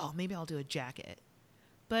is like, oh, maybe I'll do a jacket.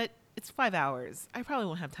 But it's 5 hours. I probably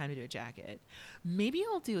won't have time to do a jacket. Maybe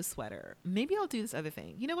I'll do a sweater. Maybe I'll do this other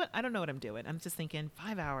thing. You know what? I don't know what I'm doing. I'm just thinking,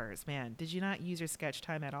 5 hours, man. Did you not use your sketch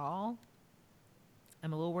time at all?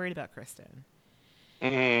 I'm a little worried about Kristen.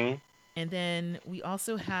 Mm-hmm. And then we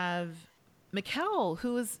also have Mikkel,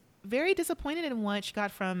 who was very disappointed in what she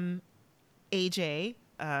got from AJ,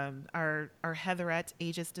 our Heatherette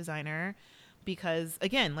Aegis designer, because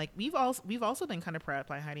again, like we've also been kind of proud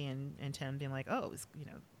by Heidi and Tim being like, oh,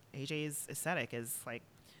 AJ's aesthetic is like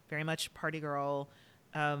very much party girl,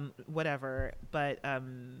 whatever. But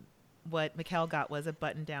what Mikkel got was a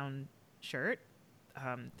button-down shirt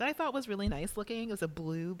that I thought was really nice looking. It was a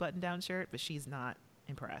blue button-down shirt, but she's not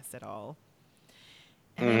impressed at all.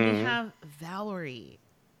 And then we have Valerie,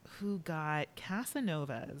 who got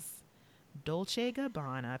Casanova's Dolce &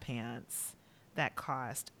 Gabbana pants that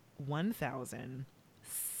cost $1,070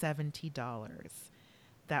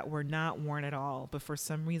 that were not worn at all. But for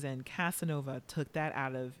some reason, Casanova took that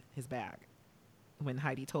out of his bag when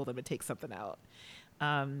Heidi told him to take something out.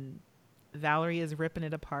 Valerie is ripping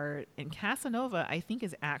it apart, and Casanova, I think,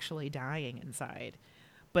 is actually dying inside,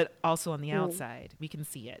 but also on the outside. We can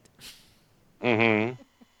see it. Mm-hmm.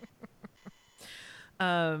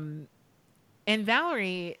 And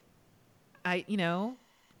Valerie,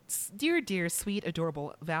 dear, sweet,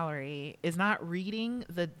 adorable Valerie is not reading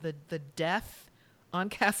the death on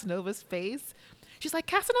Casanova's face. She's like,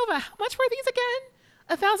 Casanova, how much were these again?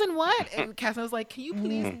 1,000 what? And Casanova's like, can you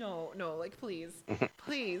please, no, like,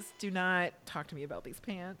 please do not talk to me about these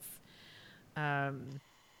pants.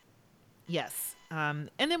 Yes. And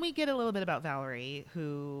then we get a little bit about Valerie,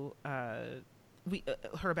 who,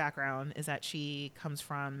 her background is that she comes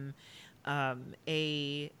from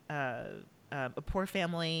a poor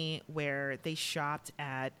family where they shopped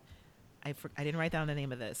at, I didn't write down the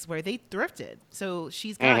name of this, where they thrifted. So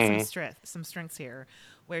she's got some strengths here,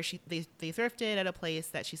 where they thrifted at a place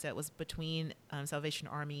that she said was between Salvation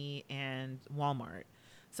Army and Walmart.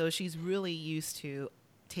 So she's really used to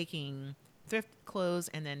taking thrift clothes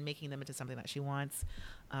and then making them into something that she wants.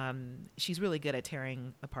 She's really good at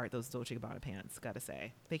tearing apart those Dolce & Gabbana pants, gotta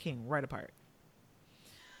say. They came right apart.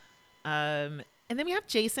 And then we have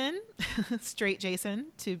Jason, straight Jason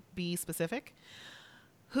to be specific,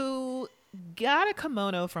 who got a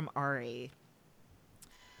kimono from Ari.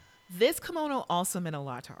 This kimono also meant a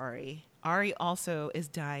lot to Ari. Ari also is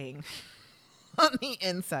dying on the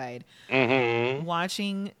inside. Mm-hmm.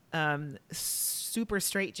 Watching super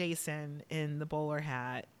straight Jason in the bowler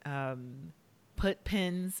hat put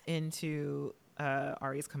pins into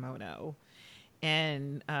Ari's kimono.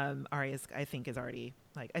 And Ari is, I think, is already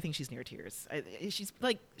like, I think she's near tears. She's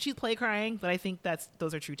play crying, but I think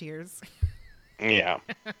those are true tears. Yeah.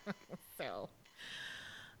 So,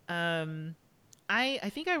 I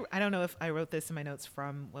think I don't know if I wrote this in my notes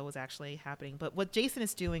from what was actually happening, but what Jason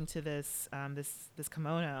is doing to this this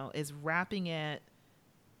kimono is wrapping it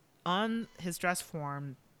on his dress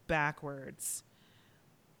form backwards,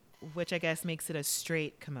 which I guess makes it a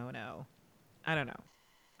straight kimono. I don't know.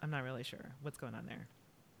 I'm not really sure what's going on there.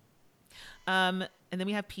 And then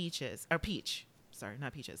we have Peach,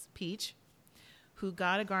 who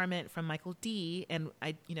got a garment from Michael D. And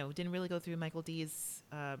I, didn't really go through Michael D's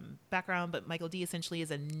background, but Michael D. essentially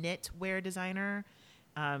is a knitwear designer.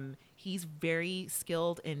 He's very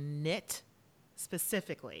skilled in knit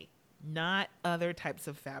specifically, not other types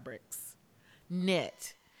of fabrics.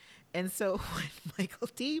 Knit. And so when Michael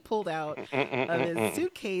D. pulled out of his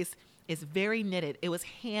suitcase, it's very knitted. It was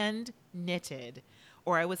hand knitted.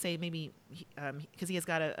 Or I would say maybe because he has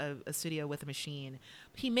got a studio with a machine.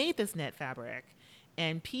 He made this knit fabric.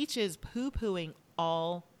 And Peach is poo-pooing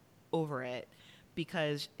all over it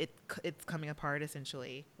because it's coming apart,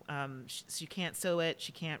 essentially. She can't sew it.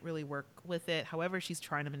 She can't really work with it. However she's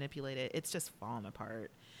trying to manipulate it, it's just falling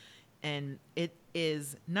apart. And it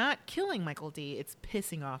is not killing Michael D. It's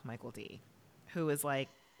pissing off Michael D., who is like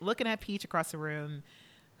looking at Peach across the room,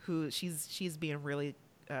 who she's being really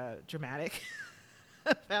dramatic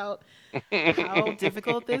about how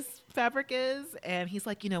difficult this fabric is. And he's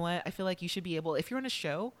like, you know what? I feel like you should be able, if you're on a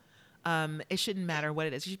show, it shouldn't matter what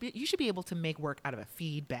it is. You should be able to make work out of a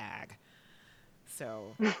feed bag.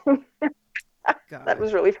 So that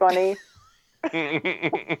was really funny. I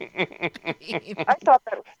thought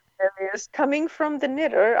that was hilarious. Coming from the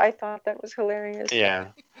knitter, I thought that was hilarious. Yeah.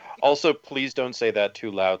 Also, please don't say that too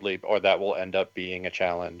loudly, or that will end up being a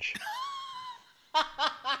challenge.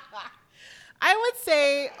 I would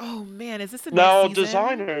say, oh man, is this a now, season?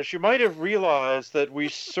 Designers, you might have realized that we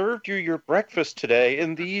served you your breakfast today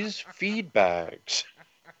in these feed bags.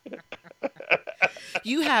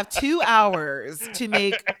 You have 2 hours to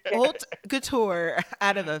make haute couture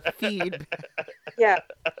out of a feed bag. Yeah.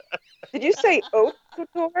 Did you say haute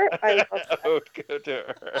couture? I love that. Haute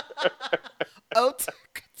couture. Haute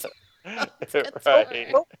couture.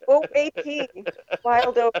 Right. OAP,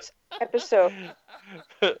 Wild Oats episode.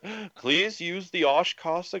 Please use the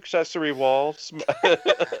Oshkosh accessory wall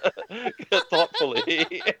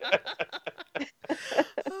thoughtfully.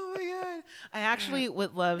 Oh my god! I actually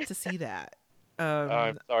would love to see that.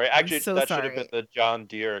 I'm sorry. Actually, so that should have been the John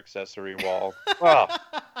Deere accessory wall. Oh,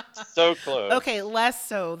 so close. Okay, less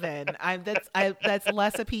so then. That's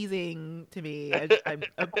less appeasing to me.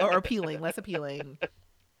 Or appealing, less appealing.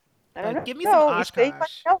 I don't know. Give me some You say you like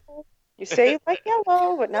Oshkosh. yellow. You say you like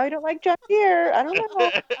yellow, but now you don't like John Deere. I don't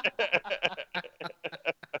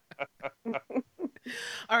know.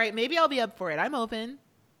 All right, maybe I'll be up for it. I'm open.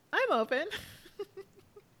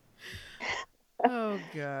 Oh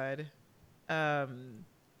god.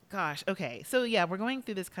 Gosh. Okay. So yeah, we're going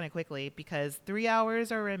through this kind of quickly because 3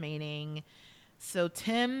 hours are remaining. So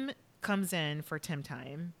Tim comes in for Tim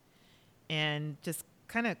time and just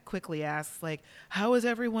kind of quickly asks, like, how is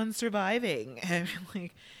everyone surviving? And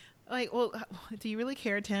I'm like, well, do you really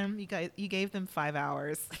care, Tim? You gave them 5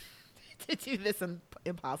 hours to do this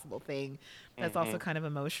impossible thing. That's also kind of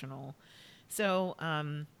emotional. So,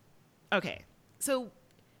 okay. So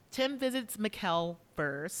Tim visits Mikkel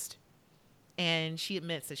first, and she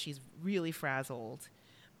admits that she's really frazzled.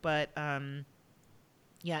 But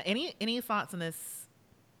yeah, any thoughts on this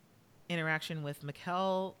interaction with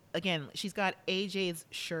Mikkel? Again, she's got AJ's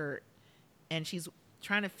shirt, and she's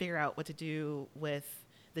trying to figure out what to do with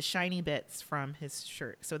the shiny bits from his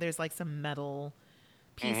shirt. So there's like some metal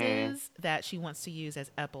pieces that she wants to use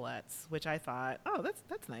as epaulets, which I thought, oh,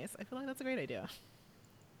 that's nice. I feel like that's a great idea.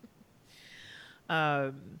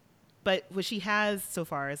 But what she has so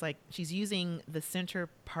far is like she's using the center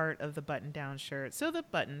part of the button-down shirt, so the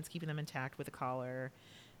buttons, keeping them intact with a collar,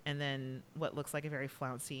 and then what looks like a very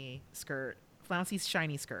flouncy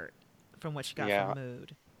shiny skirt from what she got from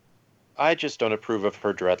Mood. I just don't approve of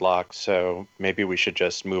her dreadlocks, so maybe we should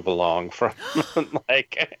just move along from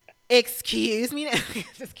like. Excuse me,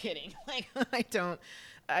 just kidding. Like I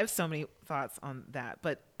have so many thoughts on that,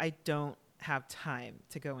 but I don't have time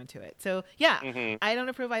to go into it. So yeah, I don't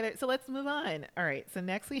approve either. So let's move on. All right. So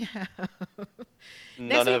next we have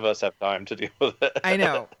None of us have time to deal with it. I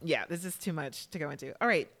know. Yeah, this is too much to go into. All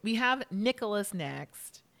right. We have Nicholas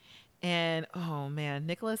next. And oh man,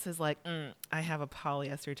 Nicholas is like, I have a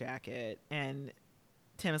polyester jacket. And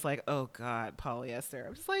Tim is like, oh God, polyester.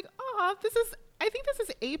 I'm just like, oh, I think this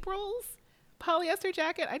is April's polyester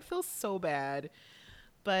jacket. I'd feel so bad.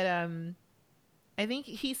 But I think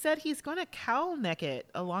he said he's going to cowl neck it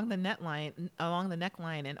along the neckline, and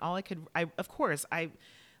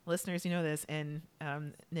listeners, you know this, and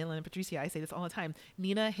Nayland and Patricia, I say this all the time.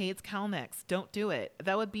 Nina hates cowl necks. Don't do it.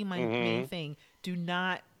 That would be my main thing. Do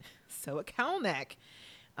not sew a cowl neck.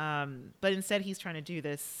 But instead, he's trying to do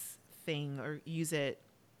this thing or use it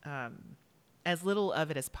as little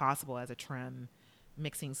of it as possible as a trim,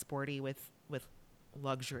 mixing sporty with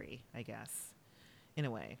luxury, I guess, in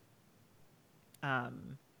a way. All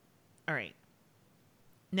right.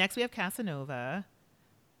 Next, we have Casanova,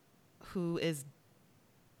 who is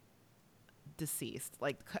deceased.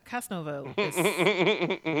 Like Casanova is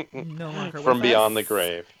no longer from with beyond us. the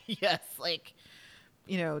grave. Yes, like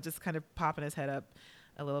just kind of popping his head up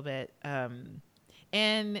a little bit.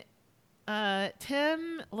 And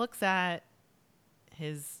Tim looks at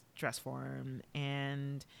his dress form,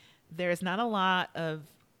 and there's not a lot of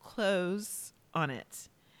clothes on it.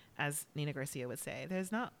 As Nina Garcia would say,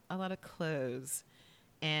 there's not a lot of clothes.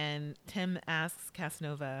 And Tim asks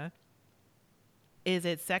Casanova, is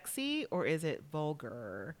it sexy or is it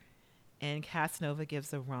vulgar? And Casanova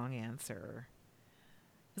gives the wrong answer.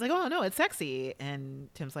 He's like, oh, no, it's sexy.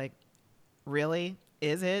 And Tim's like, really?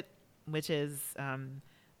 Is it? Which is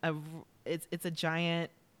it's a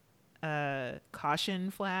giant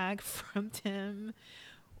caution flag from Tim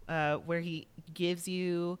where he gives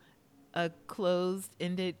you a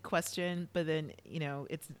closed-ended question, but then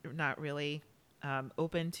it's not really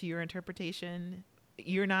open to your interpretation.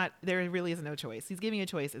 There really is no choice. He's giving you a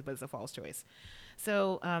choice, but it's a false choice.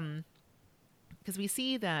 So because we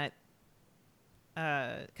see that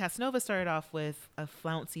Casanova started off with a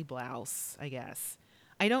flouncy blouse, I guess.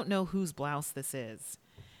 I don't know whose blouse this is,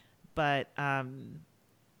 but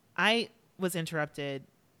I was interrupted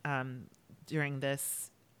during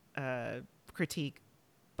this critique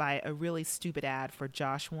by a really stupid ad for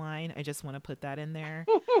Josh wine. I just want to put that in there.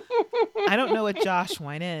 I don't know what Josh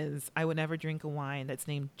wine is. I would never drink a wine that's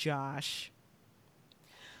named Josh.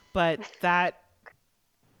 But that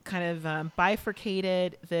kind of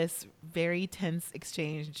bifurcated this very tense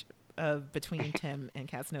exchange between Tim and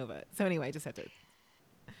Casanova. So anyway, I just had to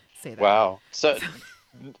say that. Wow. So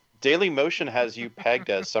Daily Motion has you pegged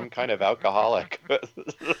as some kind of alcoholic.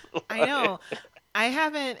 I know. I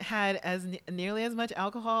haven't had nearly as much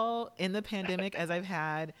alcohol in the pandemic as I've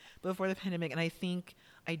had before the pandemic, and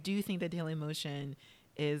I do think that Daily Motion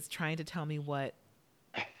is trying to tell me what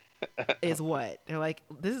is what. They're like,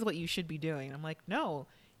 this is what you should be doing. And I'm like, no,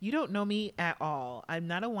 you don't know me at all. I'm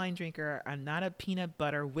not a wine drinker. I'm not a peanut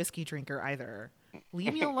butter whiskey drinker either.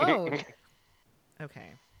 Leave me alone. Okay.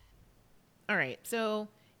 All right. So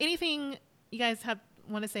anything you guys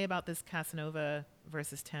want to say about this Casanova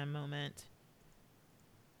versus Tim moment?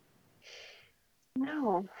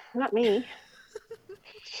 No, not me.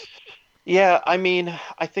 Yeah, I mean,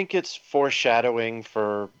 I think it's foreshadowing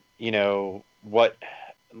for,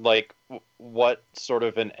 what sort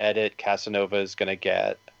of an edit Casanova is going to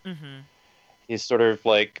get. Mm-hmm. He's sort of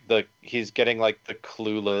like he's getting like the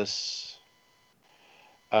clueless,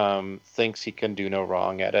 thinks he can do no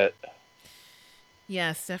wrong edit.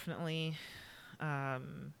 Yes, definitely. I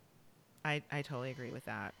totally agree with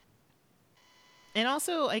that. And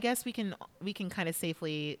also, I guess we can kind of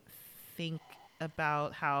safely think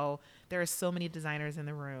about how there are so many designers in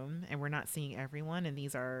the room and we're not seeing everyone. And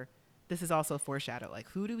this is also foreshadow. Like,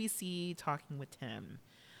 who do we see talking with Tim?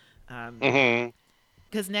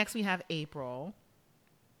 Because next we have April.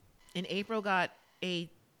 And April got a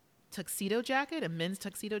tuxedo jacket, a men's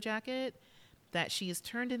tuxedo jacket that she is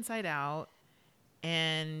turned inside out.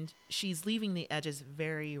 And she's leaving the edges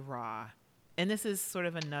very raw. And this is sort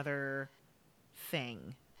of another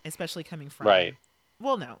thing, especially coming from right.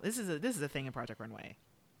 Well, no, this is a thing in Project Runway.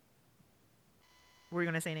 Were you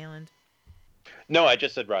gonna say, Nayland? No, I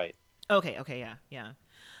just said right. Okay, yeah.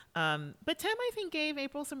 But Tim, I think, gave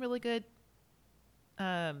April some really good,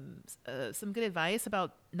 some good advice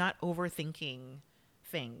about not overthinking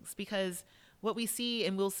things, because what we see,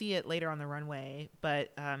 and we'll see it later on the runway, but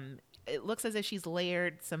it looks as if she's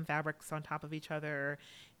layered some fabrics on top of each other,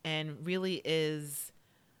 and really is.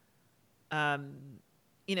 I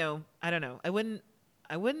don't know. I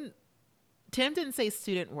wouldn't. Tim didn't say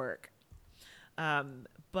student work,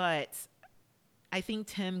 but I think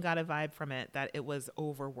Tim got a vibe from it that it was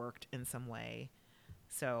overworked in some way.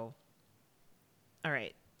 So, all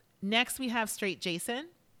right. Next, we have Straight Jason,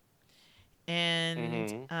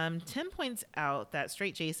 and Tim points out that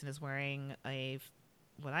Straight Jason is wearing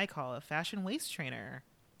what I call a fashion waist trainer.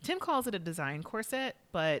 Tim calls it a design corset,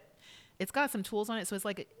 but it's got some tools on it, so it's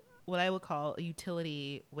like what I would call a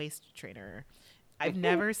utility waist trainer. I've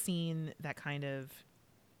never seen that kind of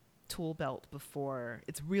tool belt before.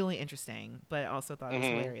 It's really interesting, but I also thought it was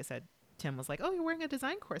hilarious that Tim was like, "Oh, you're wearing a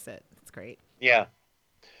design corset. That's great." Yeah.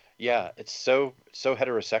 It's so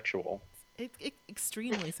heterosexual. It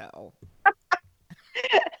extremely so.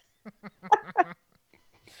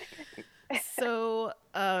 So,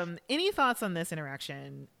 any thoughts on this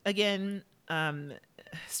interaction? Again,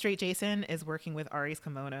 Straight Jason is working with Ari's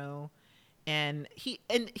kimono, and he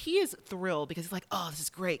is thrilled because he's like, "Oh, this is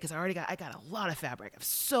great because I got a lot of fabric. I have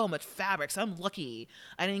so much fabric, so I'm lucky.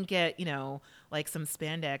 I didn't get like some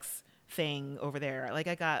spandex thing over there. Like,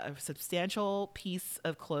 I got a substantial piece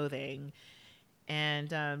of clothing."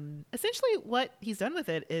 And essentially what he's done with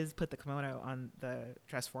it is put the kimono on the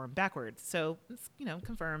dress form backwards. So it's,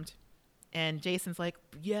 confirmed. And Jason's like,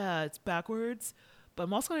 "Yeah, it's backwards, but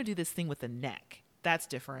I'm also going to do this thing with the neck. That's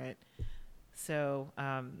different." So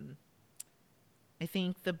I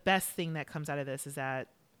think the best thing that comes out of this is that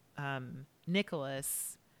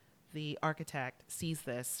Nicholas, the architect, sees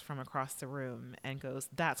this from across the room and goes,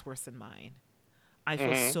 "That's worse than mine. I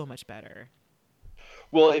feel so much better."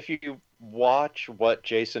 Well, if you watch what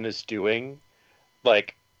Jason is doing,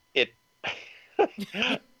 like it's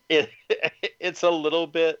a little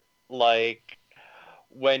bit like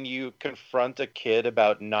when you confront a kid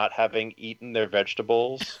about not having eaten their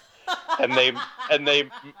vegetables and they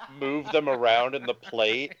move them around in the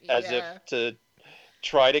plate as if to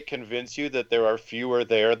try to convince you that there are fewer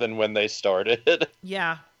there than when they started.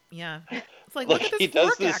 Yeah. It's like look at this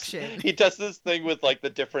fork action. He does this thing with like the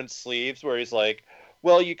different sleeves where he's like,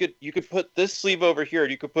 "Well, you could put this sleeve over here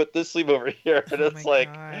and you could put this sleeve over here." And it's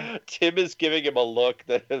like God. Tim is giving him a look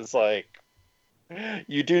that is like,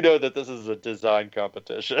 you do know that this is a design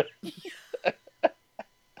competition. I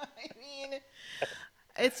mean,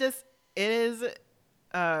 it is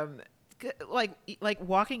like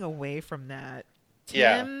walking away from that.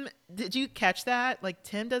 Tim, did you catch that? Like,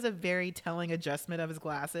 Tim does a very telling adjustment of his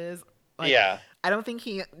glasses. Like, I don't think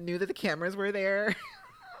he knew that the cameras were there.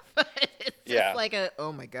 But it's just like a,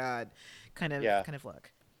 oh my God, kind of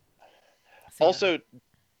look. So, also,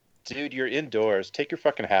 dude, you're indoors. Take your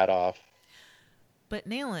fucking hat off. But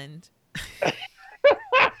Nayland,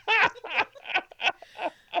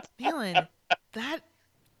 that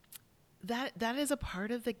is a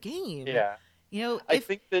part of the game. Yeah. You know, I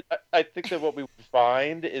think that what we would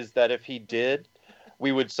find is that if he did,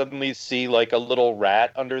 we would suddenly see like a little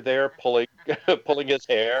rat under there pulling pulling his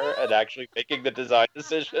hair and actually making the design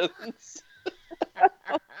decisions.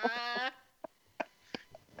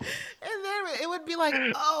 and then it would be like,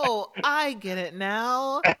 oh, I get it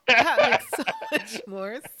now. That makes so much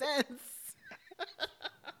more sense.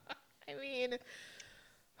 I mean,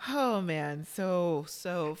 oh man, so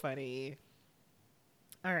funny.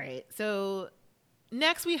 All right, so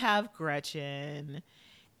next we have Gretchen,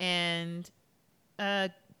 and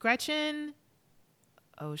Gretchen.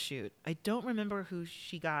 Oh shoot, I don't remember who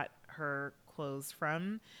she got her clothes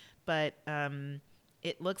from, but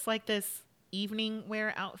it looks like this evening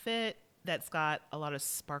wear outfit that's got a lot of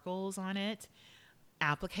sparkles on it,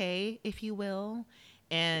 applique, if you will,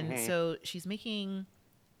 and so she's making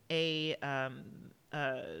a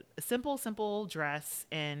simple dress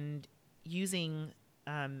and using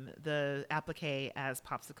the applique as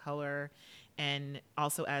pops of color and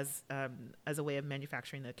also as a way of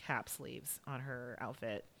manufacturing the cap sleeves on her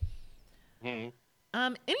outfit. Any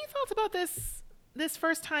thoughts about this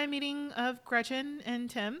first time meeting of Gretchen and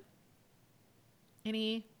Tim?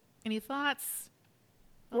 Any thoughts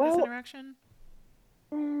on this interaction?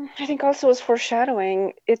 I think also as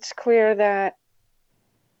foreshadowing, it's clear that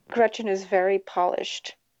Gretchen is very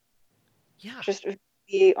polished. Yeah. Just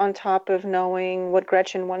be on top of knowing what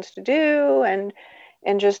Gretchen wants to do and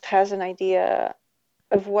just has an idea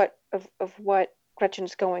of what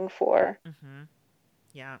Gretchen's going for. Mm-hmm.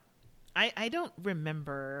 Yeah. I don't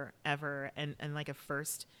remember ever and like a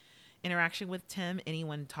first interaction with Tim,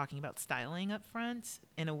 anyone talking about styling up front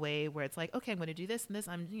in a way where it's like, okay, I'm going to do this and this.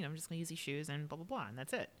 I'm just going to use these shoes and blah, blah, blah. And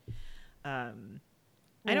that's it. I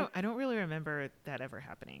don't really remember that ever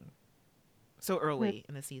happening so early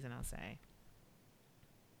in the season, I'll say.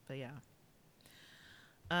 But yeah.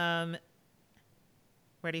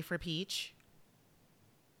 Ready for Peach?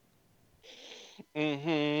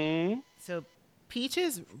 So Peach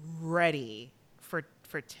is ready for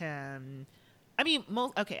Tim. I mean,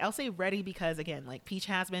 I'll say ready because again, like Peach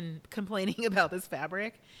has been complaining about this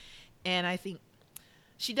fabric, and I think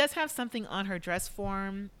she does have something on her dress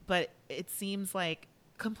form, but it seems like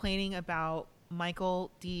complaining about Michael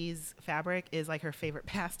D's fabric is like her favorite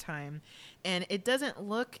pastime, and it doesn't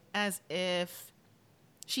look as if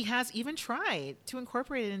she has even tried to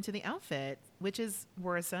incorporate it into the outfit, which is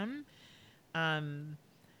worrisome.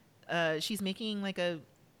 She's making like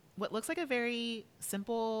what looks like a very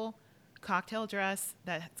simple cocktail dress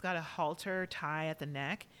that's got a halter tie at the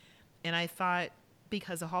neck, and I thought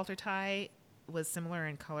because the halter tie was similar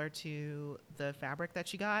in color to the fabric that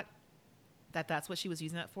she got, that's what she was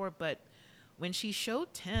using that for. But when she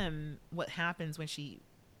showed Tim what happens when she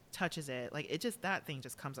touches it, like that thing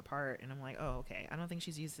just comes apart, and I'm like, oh, okay, I don't think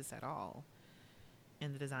she's used this at all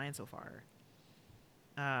in the design so far.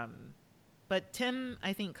 But Tim,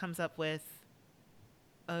 I think, comes up with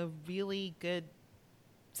a really good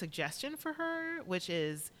suggestion for her, which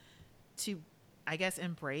is to, I guess,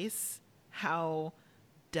 embrace how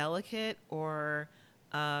delicate or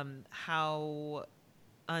how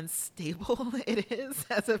unstable it is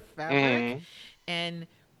as a fabric, and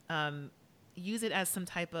use it as some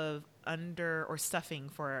type of under or stuffing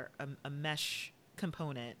for a mesh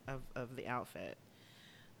component of the outfit.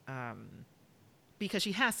 Because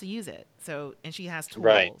she has to use it. So, and she has tools.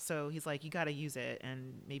 Right. So he's like, you got to use it.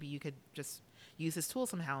 And maybe you could just use this tool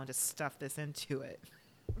somehow and just stuff this into it.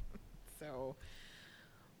 So,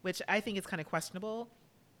 which I think is kind of questionable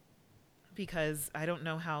because I don't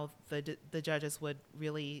know how the judges would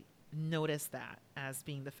really notice that as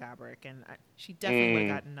being the fabric. And she definitely would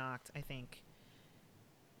have gotten knocked, I think.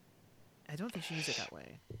 I don't think she used it that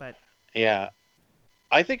way, but. Yeah.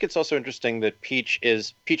 I think it's also interesting that Peach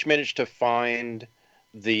managed to find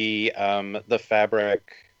the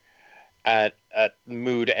fabric at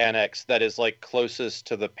Mood Annex that is like closest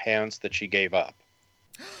to the pants that she gave up.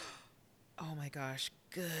 Oh my gosh,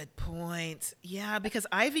 good point. Yeah, because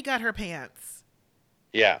Ivy got her pants.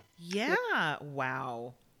 Yeah. Yeah.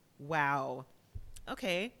 Wow.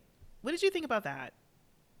 Okay. What did you think about that?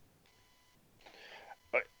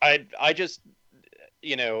 I just,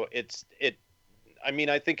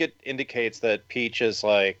 I think it indicates that Peach is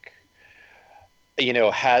like,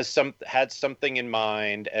 had something in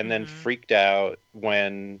mind and then freaked out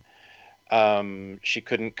when she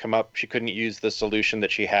couldn't use the solution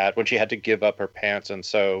that she had when she had to give up her pants, and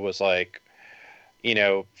so it was like,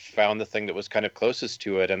 found the thing that was kind of closest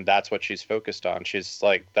to it, and that's what she's focused on. She's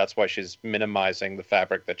like, that's why she's minimizing the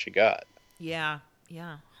fabric that she got. Yeah.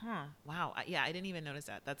 Huh. Wow. Yeah, I didn't even notice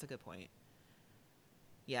that. That's a good point.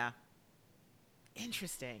 Yeah.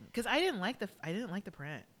 Interesting, because I didn't like the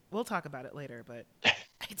print. We'll talk about it later, but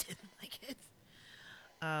I didn't like it.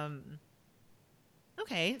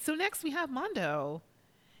 Okay, so next we have Mondo,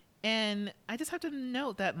 and I just have to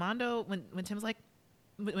note that Mondo, when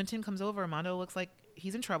Tim comes over, Mondo looks like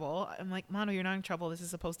he's in trouble. I'm like, Mondo, you're not in trouble. This is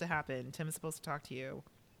supposed to happen. Tim is supposed to talk to you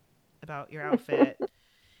about your outfit.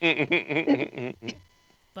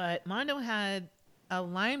 But Mondo had a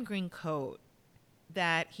lime green coat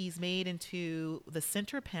that he's made into the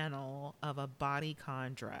center panel of a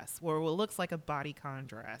bodycon dress, or what looks like a bodycon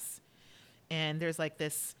dress. And there's like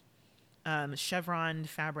this chevron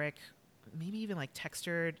fabric, maybe even like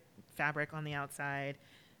textured fabric on the outside.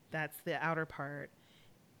 That's the outer part.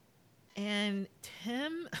 And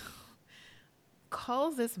Tim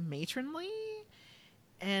calls this matronly.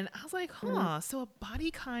 And I was like, so a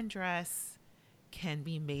bodycon dress can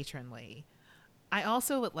be matronly. I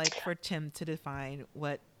also would like for Tim to define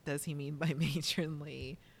what does he mean by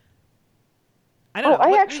matronly. I don't know.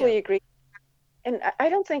 I actually agree. And I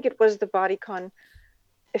don't think it was the bodycon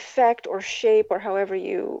effect or shape or however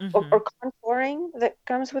you, or contouring that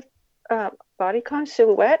comes with bodycon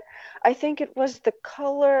silhouette. I think it was the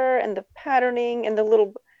color and the patterning and the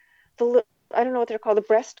little, I don't know what they're called, the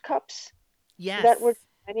breast cups. Yes. That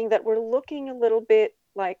were looking a little bit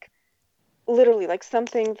like, literally like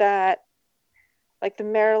something that like the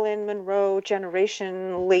Marilyn Monroe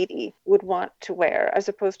generation lady would want to wear, as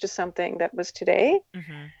opposed to something that was today.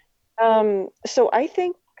 So I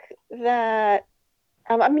think that,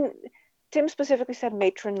 I mean, Tim specifically said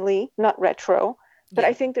matronly, not retro, but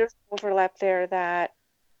I think there's overlap there that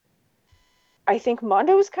I think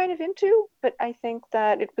Mondo was kind of into, but I think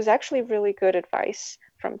that it was actually really good advice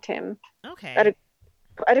from Tim. Okay.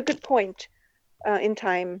 At a good point in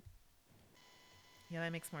time. Yeah,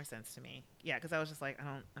 that makes more sense to me. Yeah, because I was just like, I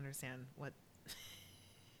don't understand what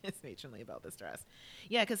is matronly about this dress.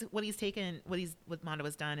 Yeah, because what Mondo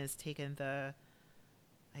has done is taken the,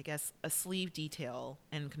 I guess, a sleeve detail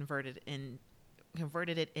and converted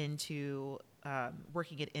it into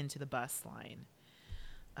working it into the bust line,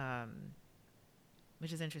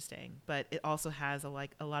 which is interesting. But it also has a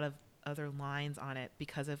lot of other lines on it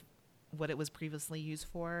because of what it was previously used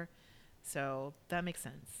for. So that makes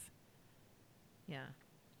sense. Yeah.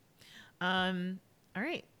 All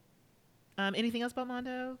right. Anything else about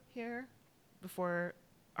Mondo here before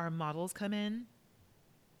our models come in?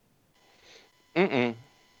 Mm-mm.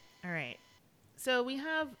 All right. So we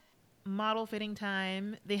have model fitting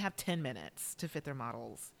time. They have 10 minutes to fit their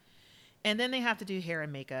models. And then they have to do hair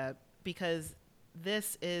and makeup because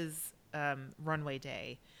this is runway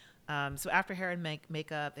day. So after hair and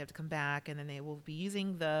makeup, they have to come back, and then they will be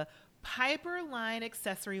using the Piper line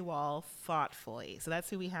accessory wall thoughtfully. So that's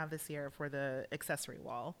who we have this year for the accessory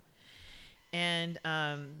wall. And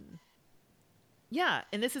and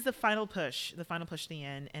this is the final push to the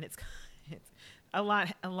end, and it's a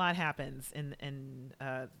lot happens in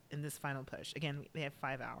this final push. Again, they have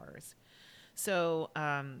 5 hours. So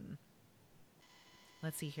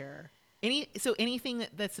let's see here. Anything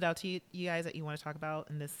that stood out to you guys that you want to talk about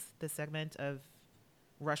in this segment of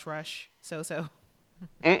rush so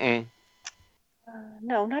Mm-mm.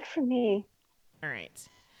 No, not for me. All right.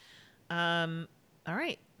 All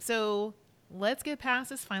right. So let's get past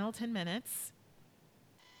this final 10 minutes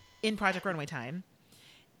in Project Runway time.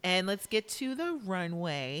 And let's get to the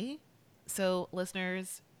runway. So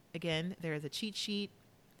listeners, again, there is a cheat sheet.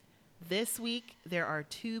 This week, there are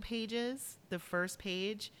 2 pages. The first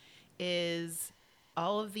page is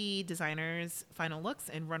all of the designers' final looks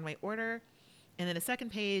in runway order. And then the second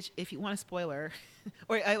page, if you want a spoiler,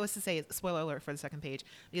 or I was to say spoiler alert for the second page,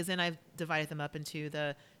 because then I've divided them up into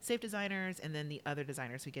the safe designers and then the other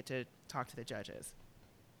designers who get to talk to the judges.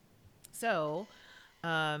 So,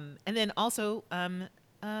 and then also,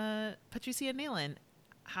 Patricia and Malin,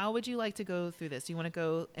 how would you like to go through this? Do you want to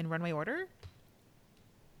go in runway order?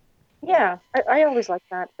 Yeah, I always like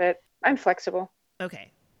that, but I'm flexible. Okay.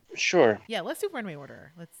 Sure. Yeah, let's do runway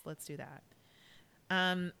order. Let's do that.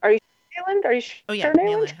 Are you Malin? Are you sure? Oh yeah,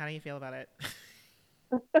 Malin, how do you feel about it?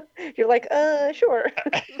 You're like, sure.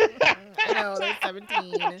 I know, there's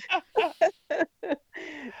 17.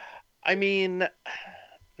 I mean,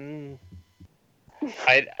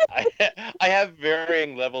 I have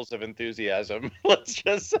varying levels of enthusiasm. Let's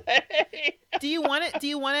just say. Do you want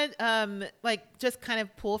to like just kind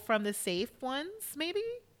of pull from the safe ones, maybe?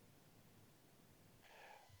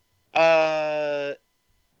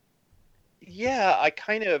 Yeah, I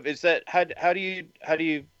kind of. Is that how do you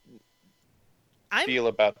feel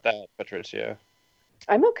about that, Patricia?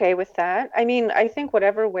 I'm okay with that. I mean, I think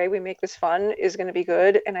whatever way we make this fun is going to be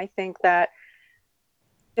good, and I think that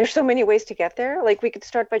there's so many ways to get there. Like we could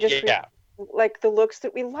start by just Yeah. like the looks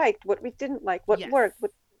that we liked, what we didn't like, what Yes. worked, what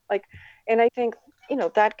like, and I think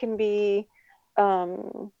that can be,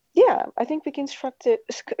 I think we can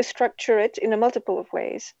structure it in a multiple of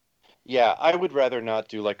ways. Yeah, I would rather not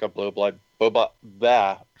do like a blow by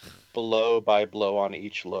blow on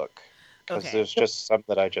each look, because Okay. there's just some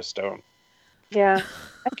that I just don't Yeah.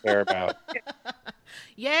 care about.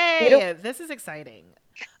 Yay! This is exciting.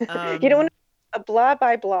 You don't want a blah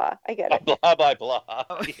by blah. I get it. Blah by blah.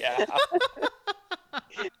 Yeah.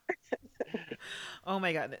 Oh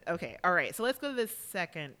my god. Okay. All right. So let's go to the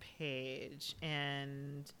second page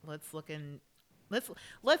and let's like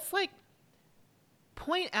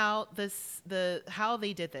point out how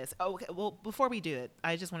they did this. Oh, okay. Well, before we do it,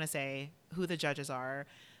 I just want to say who the judges are.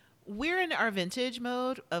 We're in our vintage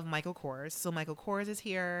mode of Michael Kors. So Michael Kors is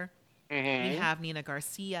here. Mm-hmm. We have Nina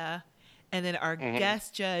Garcia, and then our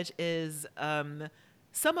guest judge is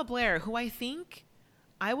Selma Blair, who I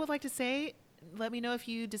would like to say, let me know if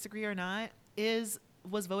you disagree or not, was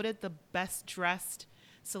voted the best dressed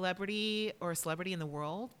celebrity in the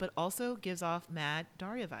world, but also gives off mad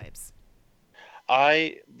Daria vibes.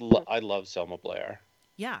 I love Selma Blair.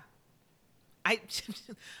 Yeah. I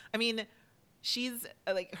mean, she's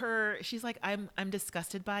like I'm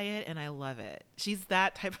disgusted by it and I love it. She's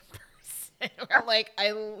that type of person. Like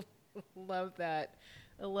I love that.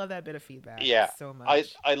 I love that bit of feedback so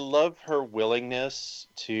much. I love her willingness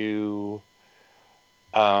to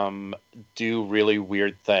do really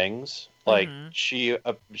weird things. Like she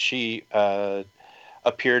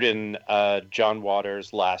appeared in John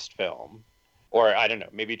Waters' last film, or I don't know,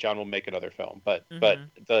 maybe John will make another film, but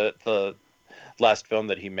the last film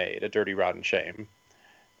that he made, A Dirty Rotten Shame,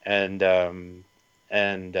 and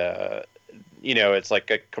it's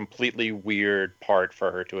like a completely weird part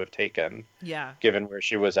for her to have taken. Yeah. Given where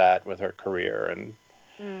she was at with her career, and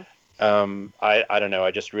I don't know,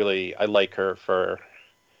 I like her for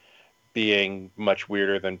being much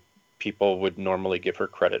weirder than people would normally give her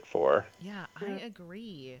credit for. Yeah, I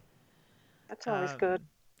agree. That's always good.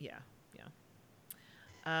 Yeah.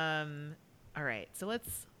 All right, so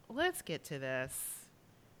let's get to this.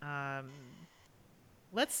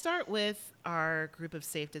 Let's start with our group of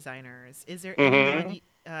safe designers. Is there anyone?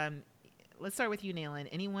 Let's start with you, Nayland.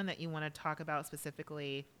 Anyone that you want to talk about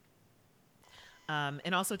specifically?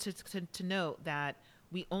 And also to note that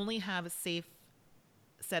we only have a safe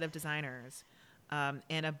set of designers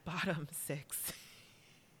and a bottom six,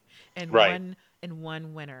 and one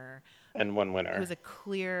winner. And one winner. It was a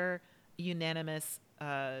clear, unanimous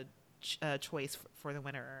choice for the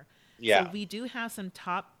winner. Yeah. So we do have some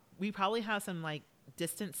we probably have some like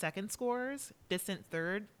distant second scores, distant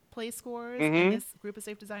third place scores in this group of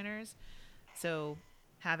safe designers. So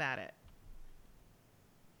have at it.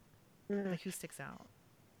 Like who sticks out?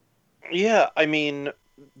 Yeah, I mean,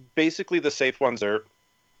 basically the safe ones are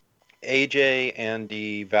AJ,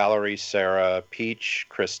 Andy, Valerie, Sarah, Peach,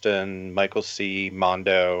 Kristen, Michael C,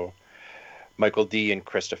 Mondo, Michael D, and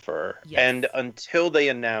Christopher. Yes. And until they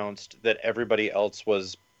announced that everybody else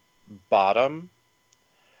was bottom,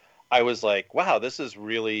 I was like, wow, this is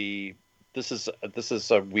a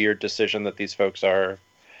weird decision that these folks are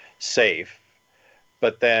safe.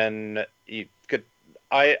 But then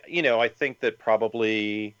I think that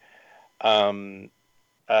probably Ari,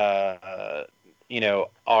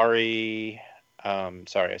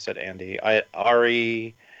 sorry, I said Andy.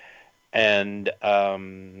 Ari and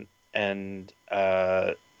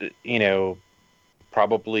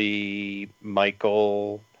probably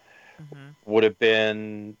Michael would have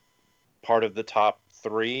been part of the top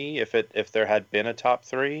three if there had been a top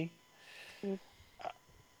three.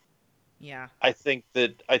 Yeah. I think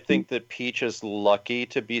that Peach is lucky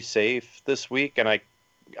to be safe this week, and I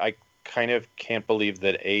kind of can't believe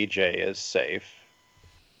that AJ is safe.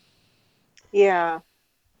 Yeah.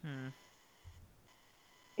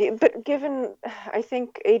 But given, I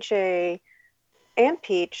think AJ and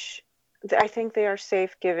Peach, I think they are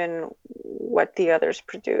safe given what the others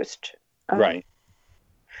produced. Right.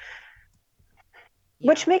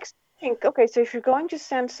 Which makes me think, okay, so if you're going to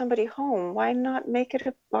send somebody home, why not make it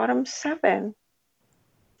a bottom 7?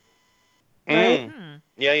 Right?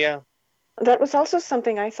 Yeah. That was also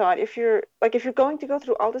something I thought. If you're going to go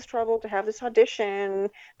through all this trouble to have this audition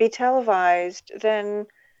be televised, then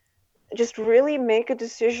just really make a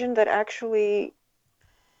decision that actually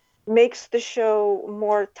makes the show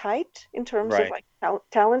more tight in terms of like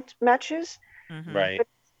talent matches. Right.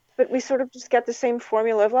 But we sort of just get the same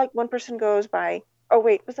formula of like one person goes by. Oh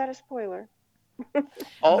wait, was that a spoiler?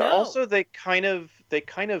 Also, they kind of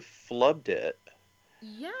flubbed it.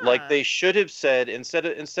 Yeah. Like they should have said, instead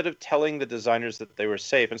of telling the designers that they were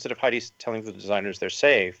safe, instead of Heidi telling the designers they're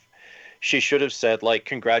safe, she should have said, like,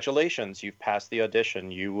 congratulations, you've passed the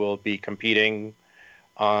audition. You will be competing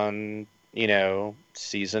on,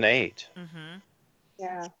 season 8. Mm-hmm.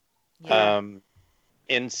 Yeah. Yeah.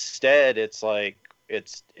 Instead, it's like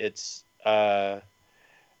it's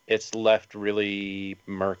left really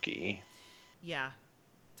murky. Yeah,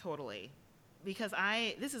 totally. Because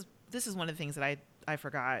this is one of the things that I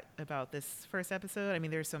forgot about this first episode. I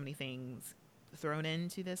mean, there's so many things thrown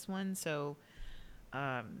into this one, so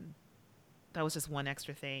that was just one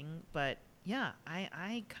extra thing. But yeah,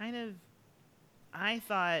 I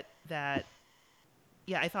thought that,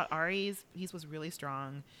 I thought Ari's piece was really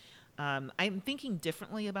strong. I'm thinking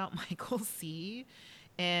differently about Michael C.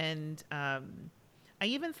 And I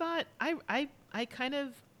even thought I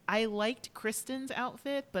liked Kristen's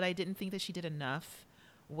outfit, but I didn't think that she did enough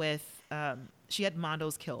with, she had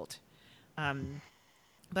Mondo's kilt. But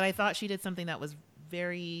I thought she did something that was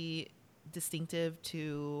very distinctive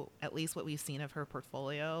to at least what we've seen of her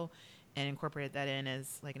portfolio, and incorporated that in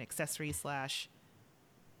as like an accessory /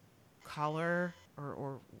 collar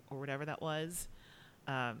or whatever that was.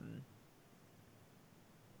 But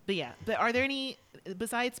are there any,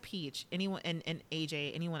 besides Peach, anyone and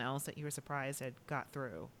AJ, anyone else that you were surprised had got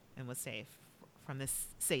through and was safe from this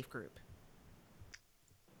safe group?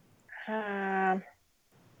 I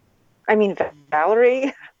mean,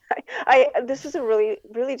 Valerie. This is a really,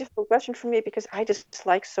 really difficult question for me because I just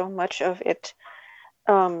like so much of it,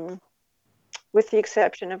 with the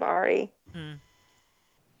exception of Ari and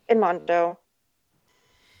Mondo.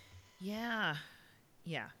 Yeah,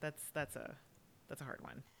 that's a hard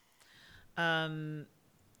one.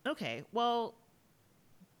 Okay, well,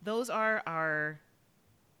 those are our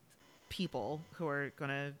people who are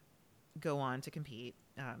gonna go on to compete,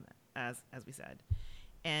 as we said,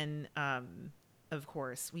 and of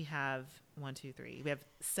course we have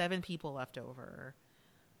 7 people left over,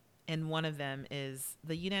 and one of them is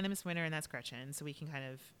the unanimous winner, and that's Gretchen. So we can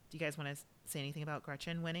do you guys want to say anything about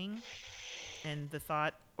Gretchen winning and the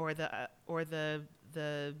thought or the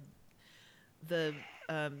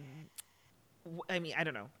I mean, I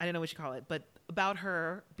don't know what you call it, but about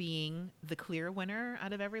her being the clear winner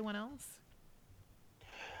out of everyone else?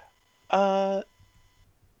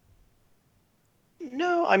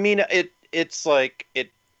 No, I mean, it's like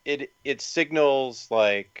it signals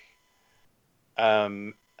like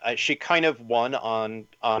she kind of won on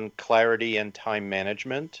clarity and time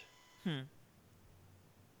management.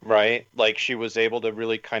 Right? Like she was able to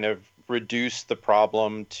really kind of reduce the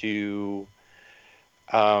problem to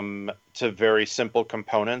very simple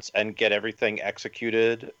components and get everything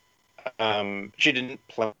executed. She didn't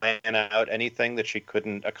plan out anything that she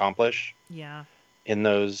couldn't accomplish. Yeah. In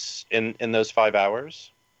those 5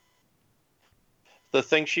 hours. The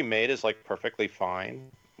thing she made is like perfectly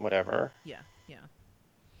fine. Whatever. Yeah.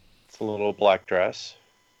 It's a little black dress.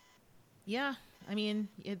 Yeah. I mean,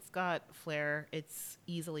 it's got flair. It's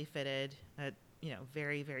easily fitted.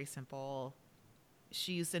 Very, very simple.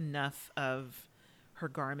 She used enough of her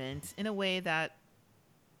garment in a way that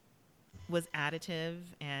was additive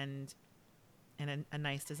and a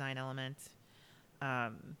nice design element,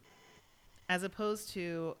 as opposed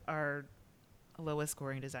to our lowest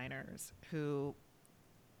scoring designers, who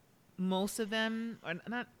most of them, or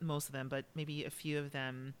not most of them, but maybe a few of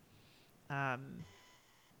them,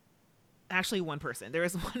 actually one person. There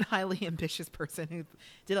was one highly ambitious person who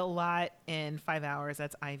did a lot in 5 hours.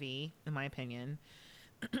 That's Ivy, in my opinion.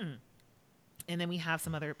 And then we have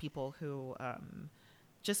some other people who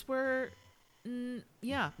just were,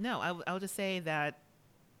 I'll just say that,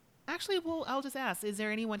 actually, well, I'll just ask, is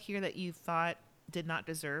there anyone here that you thought did not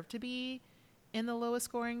deserve to be in the lowest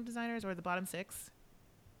scoring designers or the bottom 6?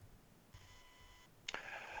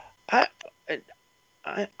 I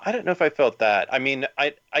don't know if I felt that. I mean,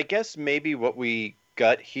 I guess maybe what we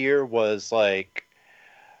got here was like,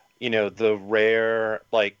 the rare,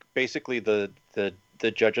 like basically the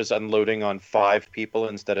judges unloading on 5 people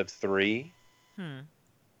instead of 3.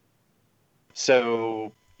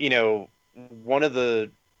 So,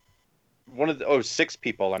 6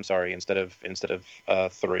 people, I'm sorry, instead of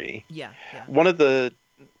 3. Yeah. One of the,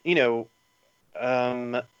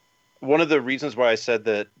 one of the reasons why I said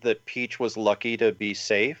that Peach was lucky to be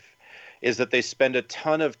safe is that they spend a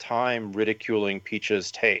ton of time ridiculing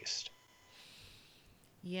Peach's taste.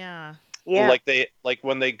 Yeah. Yeah. like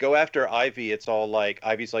when they go after Ivy, it's all like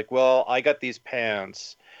Ivy's like, well, I got these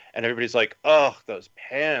pants, and everybody's like, oh, those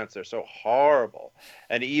pants are so horrible.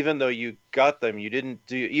 And even though you got them, you didn't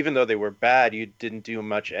do. Even though they were bad, you didn't do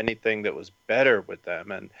much anything that was better with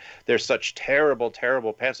them. And they're such terrible,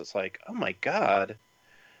 terrible pants. It's like, oh my god.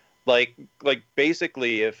 Like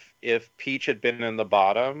basically, if Peach had been in the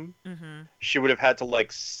bottom, she would have had to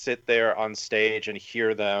like sit there on stage and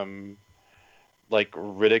hear them like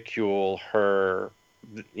ridicule her,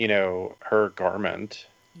 her garment.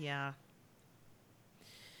 Yeah.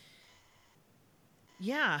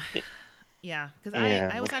 Yeah. Yeah. Because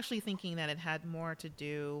I was actually thinking that it had more to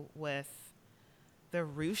do with the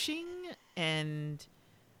ruching, and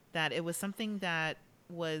that it was something that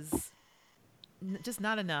was just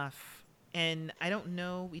not enough. And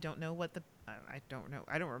we don't know what I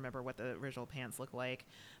don't remember what the original pants look like,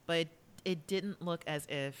 but it didn't look as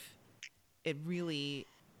if it really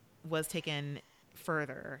was taken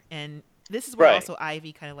further. And this is where also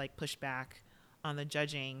Ivy kind of like pushed back on the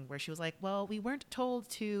judging, where she was like, well, we weren't told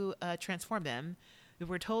to transform them. We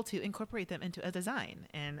were told to incorporate them into a design.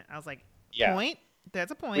 And I was like, point? That's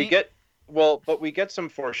a point. But we get some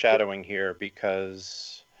foreshadowing here,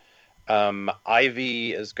 because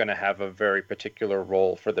Ivy is going to have a very particular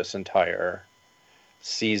role for this entire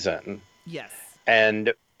season. Yes.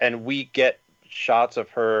 And we get shots of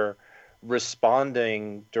her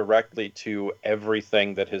responding directly to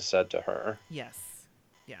everything that is said to her. Yes.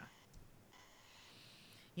 Yeah.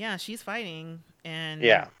 Yeah, she's fighting, and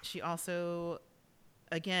she also,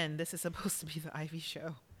 again, this is supposed to be the Ivy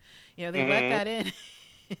show. They let that in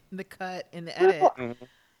the cut, in the edit.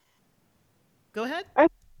 Go ahead. I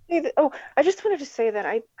just wanted to say that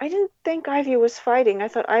I didn't think Ivy was fighting. I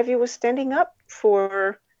thought Ivy was standing up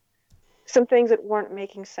for some things that weren't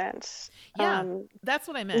making sense. Yeah, that's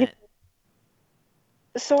what I meant.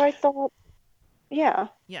 So I thought, yeah.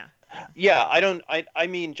 I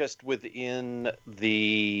mean, just within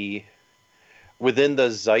the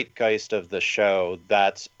zeitgeist of the show,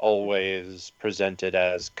 that's always presented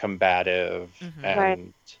as combative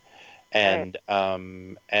and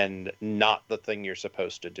not the thing you're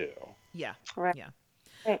supposed to do. Yeah. Right. Yeah.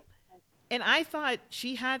 Right. And I thought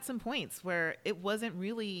she had some points where it wasn't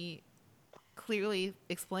really clearly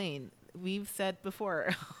explained. We've said before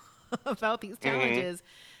about these challenges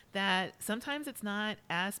that sometimes it's not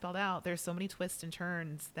as spelled out. There's so many twists and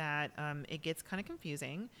turns that it gets kind of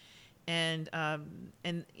confusing. And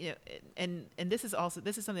this is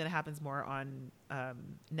something that happens more on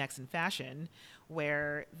Next in Fashion,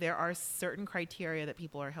 where there are certain criteria that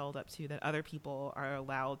people are held up to that other people are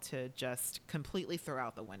allowed to just completely throw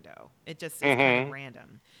out the window. It just is kind of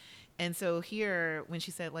random. And so here, when she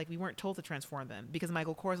said, like, we weren't told to transform them, because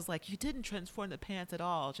Michael Kors was like, you didn't transform the pants at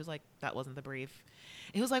all. She's like, that wasn't the brief.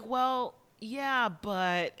 And he was like, well, yeah,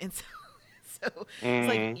 but, and so it's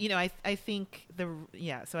like, I think so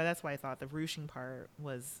that's why I thought the ruching part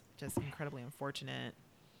was just incredibly unfortunate.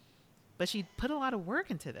 But she put a lot of work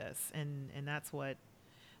into this, and that's what,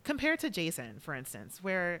 compared to Jason, for instance,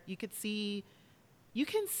 where you can see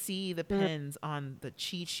the pins on the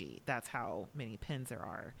cheat sheet. That's how many pins there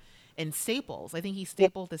are. And staples. I think he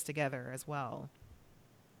stapled this together as well.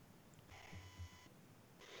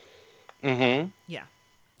 Mm-hmm. Yeah.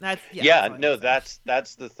 That's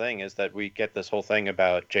the thing, is that we get this whole thing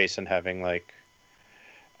about Jason having like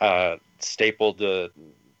stapled his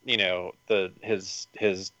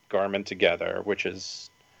garment together, which is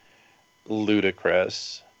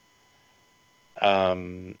ludicrous.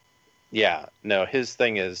 His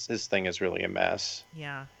thing is really a mess.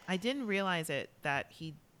 Yeah. I didn't realize that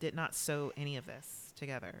he did not sew any of this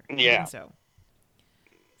together. Yeah. So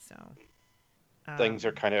things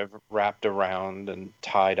are kind of wrapped around and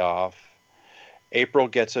tied off. April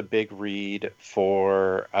gets a big read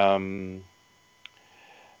for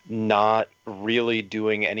not really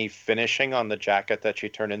doing any finishing on the jacket that she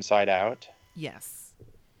turned inside out. Yes.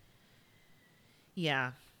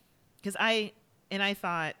 Yeah. Because I'm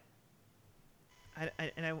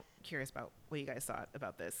curious about what you guys thought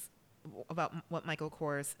about this, about what Michael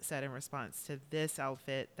Kors said in response to this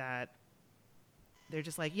outfit, that they're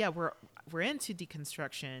just like, yeah, we're into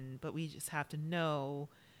deconstruction, but we just have to know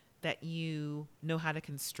that you know how to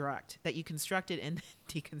construct, that you constructed and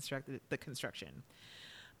deconstructed the construction.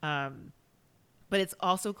 But it's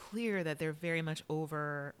also clear that they're very much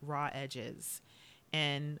over raw edges.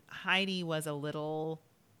 And Heidi was a little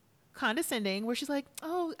condescending, where she's like,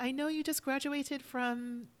 oh, I know you just graduated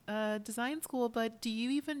from design school, but do you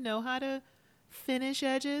even know how to finish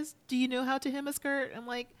edges? Do you know how to hem a skirt? I'm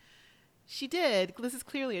like, she did. This is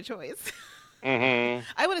clearly a choice. Mm-hmm.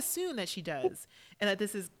 I would assume that she does. and that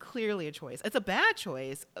this is clearly a choice. It's a bad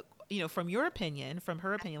choice, from your opinion, from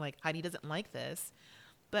her opinion, like Heidi doesn't like this,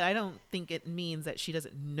 but I don't think it means that she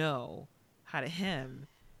doesn't know how to hem.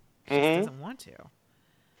 She just doesn't want to.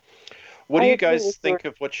 What do you guys think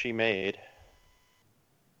of what she made?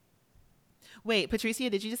 Wait, Patricia,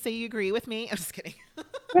 did you just say you agree with me? I'm just kidding.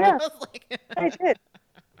 Yeah, I did.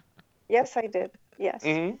 Yes, I did. Yes.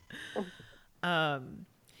 Yeah,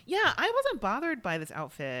 I wasn't bothered by this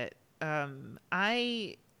outfit.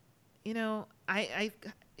 I don't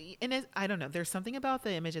know. There's something about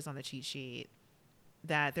the images on the cheat sheet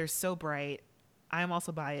that they're so bright. I'm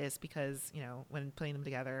also biased because, when putting them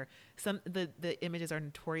together, the images are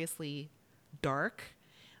notoriously dark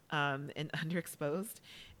and underexposed.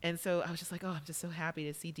 And so I was just like, oh, I'm just so happy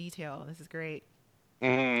to see detail. This is great.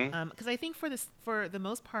 Because I think for the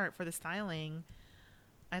most part, for the styling,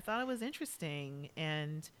 I thought it was interesting.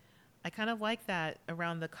 And I kind of like that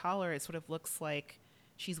around the collar, it sort of looks like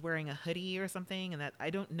she's wearing a hoodie or something. And that I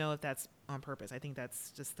don't know if that's on purpose. I think that's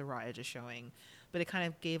just the raw edges showing. But it kind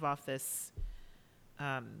of gave off this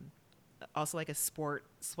also like a sport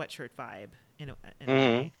sweatshirt vibe in a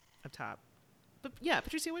way up top. But yeah,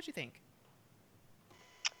 Patricia, what'd you think?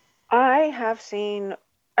 I have seen,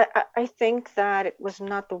 I think that it was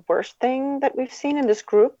not the worst thing that we've seen in this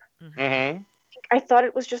group. I thought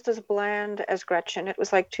it was just as bland as Gretchen. It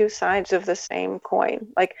was like two sides of the same coin,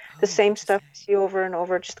 like the same stuff you see over and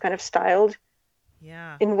over, just kind of styled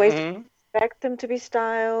in ways we expect them to be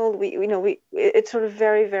styled. It's sort of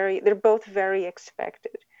very, very, they're both very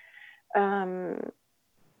expected. But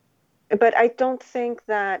I don't think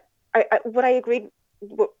that, what I agreed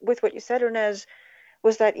with what you said, Ernest,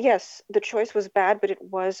 was that, yes, the choice was bad, but it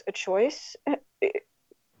was a choice.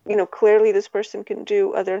 Clearly this person can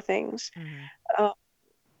do other things.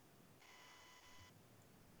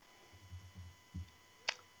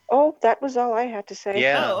 That was all I had to say.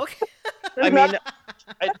 Yeah. Oh, okay. I mean,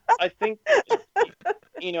 I think,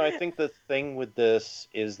 I think the thing with this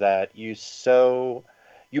is that you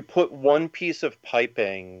put one piece of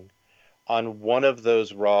piping on one of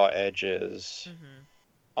those raw edges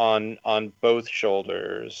on both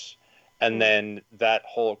shoulders, and then that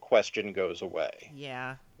whole question goes away.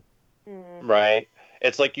 Yeah. Right?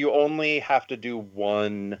 It's like you only have to do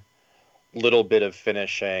one little bit of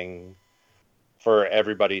finishing for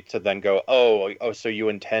everybody to then go, oh, so you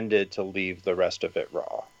intended to leave the rest of it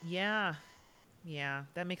raw. Yeah,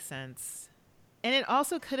 that makes sense. And it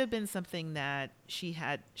also could have been something that she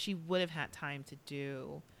would have had time to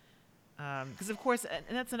do. Because of course,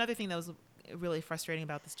 and that's another thing that was really frustrating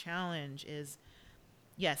about this challenge is,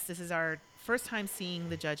 yes, this is our first time seeing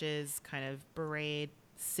the judges kind of berate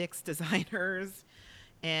 6 designers,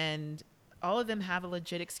 and all of them have a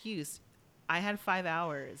legit excuse. I had 5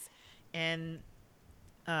 hours, and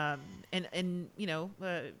I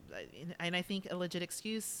think a legit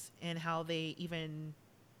excuse in how they even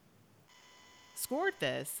scored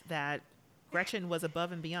this, that Gretchen was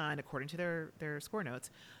above and beyond, according to their score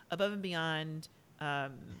notes, above and beyond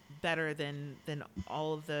better than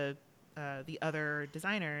all of the other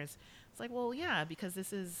designers. It's like, well, yeah, because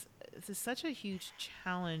this is such a huge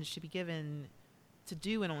challenge to be given to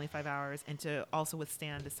do in only 5 hours, and to also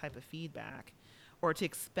withstand this type of feedback, or to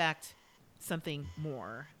expect something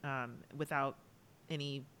more without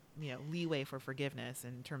any leeway for forgiveness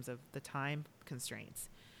in terms of the time constraints,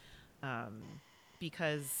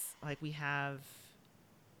 because we have,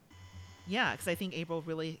 because I think April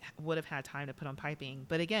really would have had time to put on piping,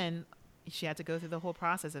 but again, she had to go through the whole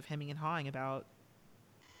process of hemming and hawing about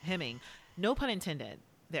hemming, no pun intended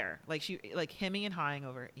there, hemming and hawing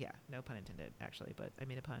over, no pun intended actually, but I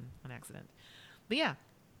made a pun on accident. But yeah,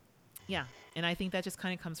 and I think that just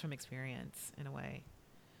kind of comes from experience in a way.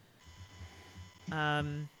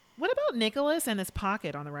 What about Nicholas and his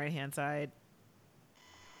pocket on the right hand side?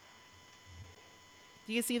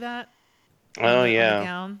 Do you see that? Oh, on the yeah.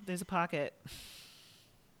 gown, there's a pocket.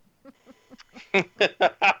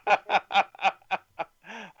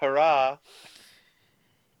 Hurrah.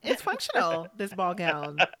 It's functional, this ball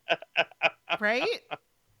gown. Right?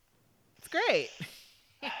 It's great.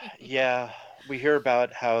 Yeah, we hear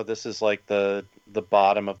about how this is like the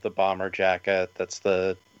bottom of the bomber jacket. That's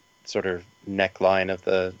the sort of neckline of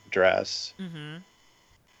the dress.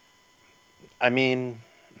 I mean,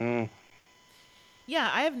 yeah,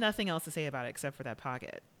 I have nothing else to say about it except for that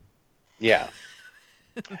pocket. Yeah.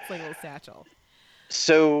 It's like a little satchel.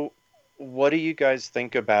 So, what do you guys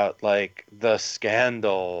think about the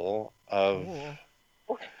scandal of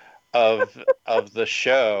the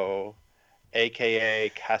show,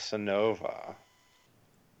 aka Casanova?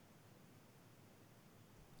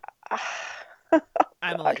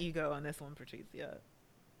 I'm gonna let you go on this one, Patrice. Yeah.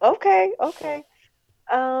 Okay.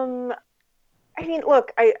 I mean,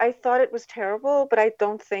 look, I thought it was terrible, but I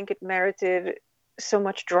don't think it merited so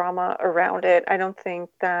much drama around it. I don't think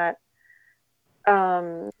that.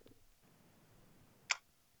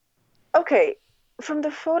 Okay, from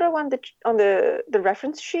the photo on the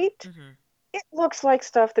reference sheet, Mm-hmm. it looks like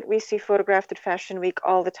stuff that we see photographed at Fashion Week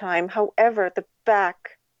all the time. However, the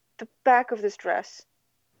back of this dress,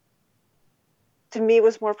 to me,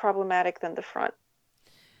 was more problematic than the front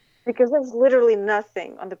because there's literally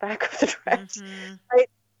nothing on the back of the dress, Mm-hmm. right?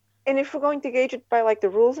 And if we're going to gauge it by like the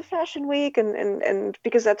rules of Fashion Week and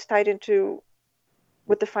because that's tied into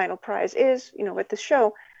what the final prize is, at the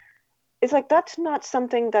show, it's like that's not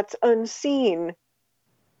something that's unseen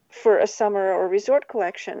for a summer or resort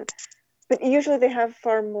collection. But usually they have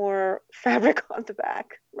far more fabric on the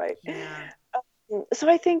back, right? Yeah. So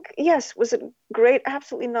I think, yes, was it great?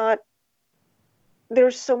 Absolutely not.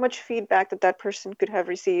 There's so much feedback that person could have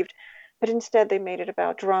received, but instead they made it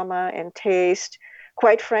about drama and taste.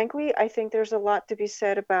 Quite frankly, I think there's a lot to be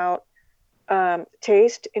said about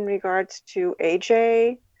taste in regards to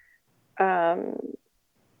AJ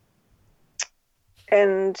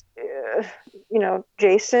and,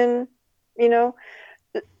 Jason,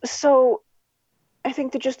 So I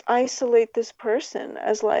think to just isolate this person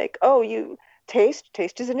as like, oh, taste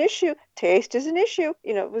is an issue. Taste is an issue.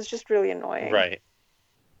 It was just really annoying. Right.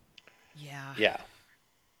 Yeah. Yeah.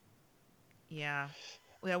 Yeah.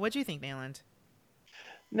 Yeah. What do you think, Nayland?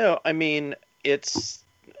 No, I mean, it's,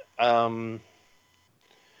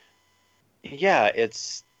 yeah,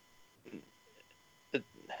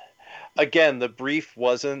 again, the brief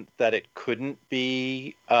wasn't that it couldn't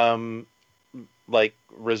be, like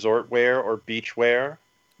resort wear or beach wear,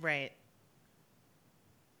 Right.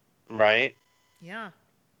 right? Yeah.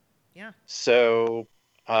 Yeah. So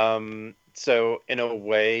in a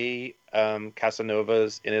way,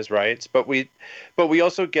 Casanova's in his rights, but we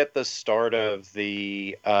also get the start of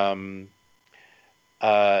the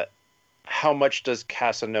how much does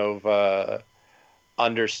Casanova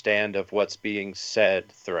understand of what's being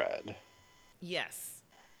said thread, Yes.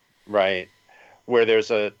 right? Where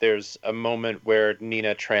there's a moment where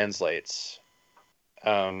Nina translates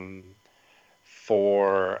for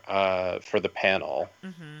the panel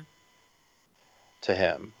Mm-hmm. to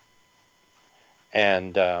him,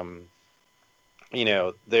 and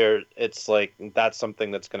it's like that's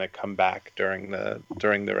something that's going to come back during the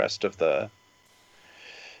rest of the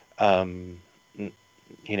during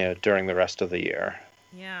the rest of the year.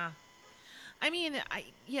 Yeah. I mean,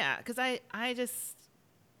 because I just,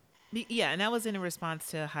 yeah, and that was in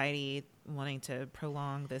response to Heidi wanting to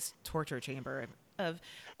prolong this torture chamber of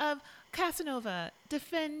Casanova,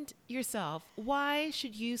 defend yourself. Why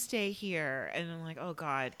should you stay here? And I'm like, oh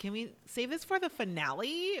God, can we save this for the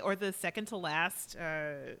finale or the second to last,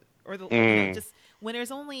 or the just when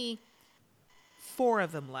there's only 4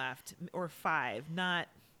 of them left or 5, not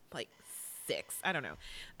like 6. I don't know,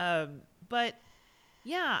 but.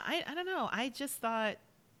 Yeah, I don't know. I just thought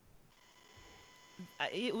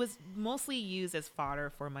it was mostly used as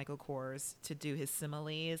fodder for Michael Kors to do his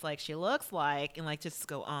similes, like she looks like, and like just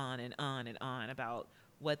go on and on and on about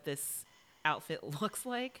what this outfit looks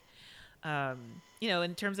like.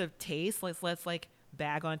 In terms of taste, let's like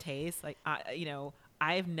bag on taste. Like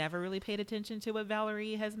I've never really paid attention to what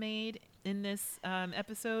Valerie has made in this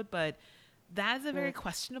episode, but that is a very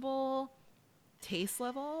questionable taste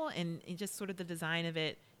level and just sort of the design of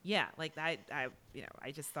it. Yeah, like I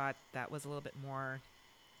just thought that was a little bit more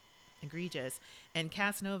egregious. And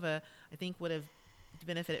Casanova, I think, would have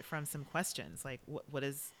benefited from some questions like what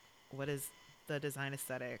is the design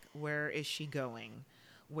aesthetic? Where is she going?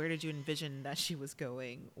 Where did you envision that she was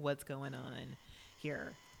going? What's going on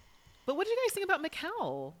here? But what did you guys think about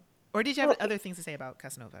Mikkel? Or did you have other things to say about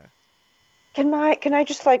Casanova? Can I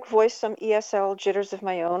just like voice some ESL jitters of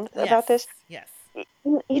my own about this? Yes.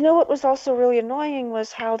 What was also really annoying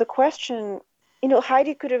was how the question,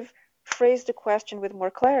 Heidi could have phrased the question with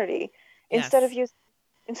more clarity instead of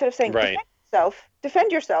saying right.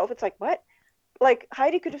 defend yourself. It's like, what? Like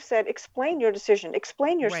Heidi could have said, explain your decision,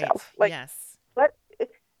 explain yourself. Right. Like, but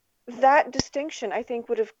that distinction, I think,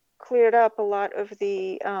 would have cleared up a lot of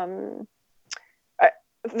the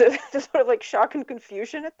sort of like shock and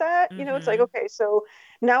confusion at that. Mm-hmm. It's like, okay, so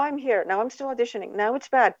now I'm here. Now I'm still auditioning. Now it's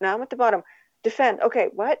bad. Now I'm at the bottom. Defend. Okay,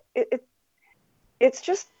 what? It's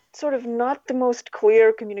just sort of not the most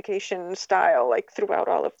clear communication style like throughout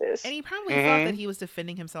all of this. And he probably thought that he was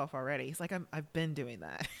defending himself already. He's like, I've been doing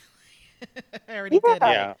that. I already did it.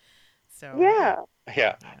 Yeah. So Yeah.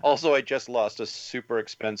 Yeah. Also, I just lost a super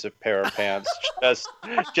expensive pair of pants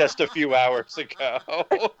just a few hours ago.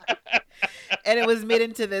 And it was made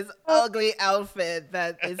into this ugly outfit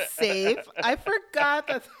that is safe. I forgot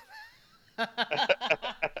that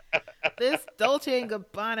this Dolce &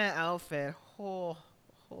 Gabbana outfit. Oh,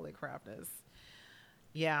 holy crapness.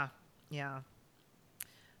 Yeah. Yeah.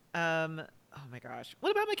 Oh my gosh.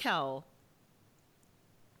 What about Mikkel?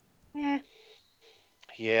 Yeah.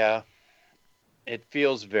 Yeah. It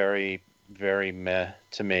feels very, very meh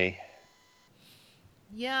to me.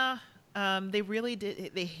 Yeah. They really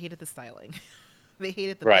did. They hated the styling. They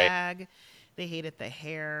hated the Right. bag. They hated the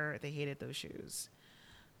hair. They hated those shoes.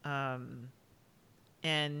 And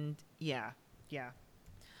yeah.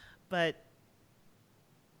 But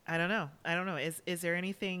I don't know. Is there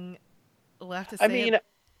anything left to say I mean,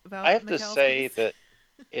 about I have to Mikkel's say case? that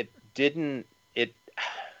it didn't.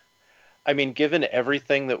 I mean, given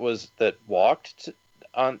everything that walked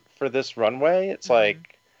on for this runway, it's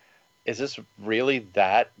like, is this really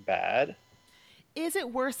that bad? Is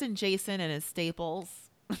it worse than Jason and his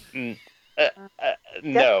staples? Mm,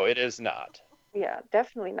 no, it is not. Yeah,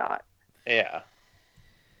 definitely not. Yeah.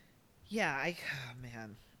 Yeah, oh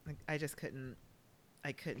man, I just couldn't.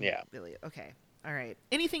 I couldn't Yeah. really. Okay, all right.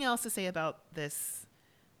 Anything else to say about this,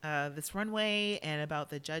 this runway and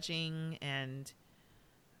about the judging and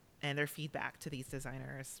their feedback to these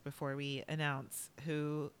designers before we announce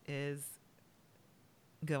who is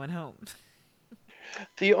going home?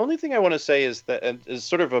 The only thing I want to say is that and is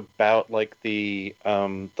sort of about like the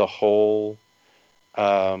whole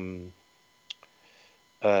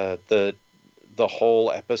the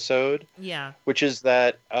whole episode, Yeah. which is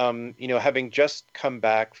that having just come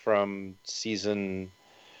back from season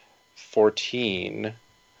 14,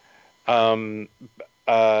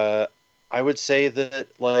 I would say that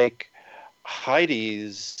like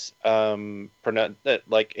Heidi's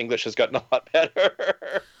like English has gotten a lot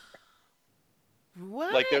better.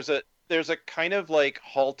 What? Like there's a kind of like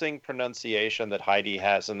halting pronunciation that Heidi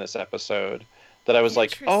has in this episode that I was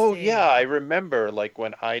like, oh Interesting. yeah, I remember like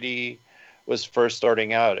when Heidi was first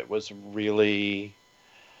starting out, it was really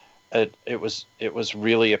it was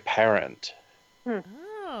really apparent.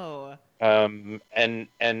 Oh. And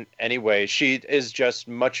anyway, she is just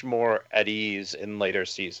much more at ease in later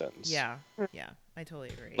seasons. Yeah. Yeah. I totally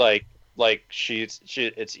agree. Like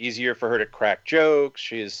it's easier for her to crack jokes.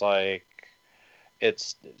 She's like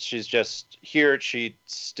she's just here. She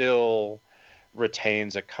still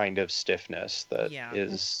retains a kind of stiffness that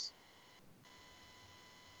is,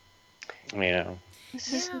 Yeah.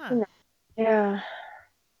 Yeah.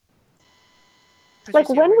 Patricia, Like,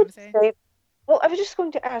 what when were you would gonna you say? say? Well, I was just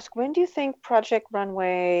going to ask, when do you think Project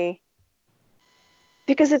Runway?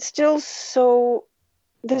 Because it's still so.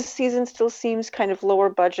 This season still seems kind of lower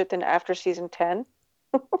budget than after season 10.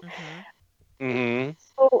 Mm-hmm.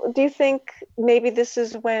 So, do you think maybe this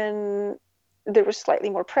is when there was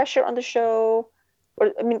slightly more pressure on the show?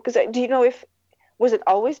 Or, I mean, because do you know if was it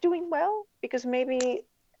always doing well? Because maybe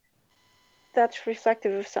that's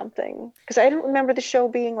reflective of something. Because I don't remember the show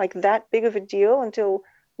being like that big of a deal until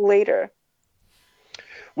later.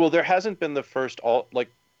 Well, there hasn't been the first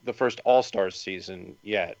All-Stars season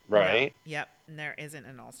yet, right? No. Yep. And there isn't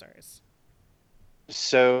an All-Stars.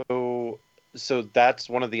 So that's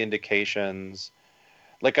one of the indications.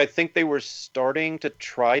 Like, I think they were starting to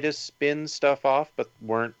try to spin stuff off, but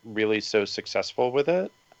weren't really so successful with it.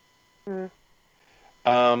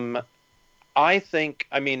 I think,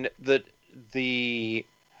 I mean, the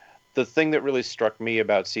thing that really struck me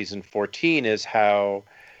about season 14 is how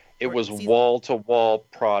it was wall-to-wall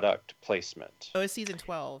product placement. Oh, it's season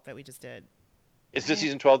 12 that we just did. Is this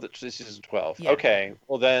season 12? This is season 12. Yeah. Okay.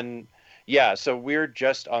 Well then, yeah. So we're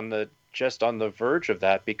just on the verge of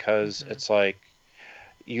that because it's like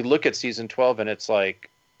you look at season 12 and it's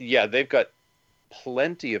like, yeah, they've got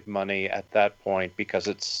plenty of money at that point because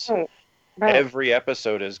it's every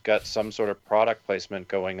episode has got some sort of product placement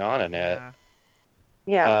going on in it.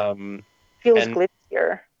 Yeah. Feels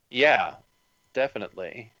glitzier. Yeah,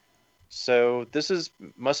 definitely. So this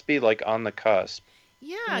must be like on the cusp.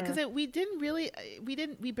 Yeah, because we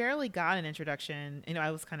barely got an introduction. You know,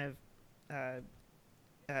 I was kind of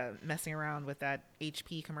messing around with that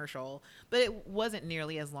HP commercial, but it wasn't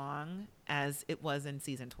nearly as long as it was in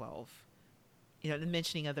season 12. You know, the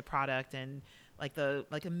mentioning of the product and like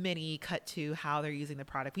a mini cut to how they're using the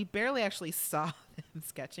product. We barely actually saw them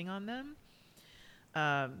sketching on them.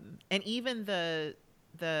 And even there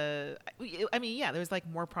was like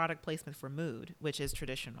more product placement for Mood, which is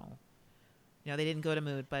traditional. You know, they didn't go to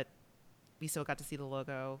Mood, but we still got to see the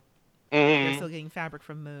logo. They're still getting fabric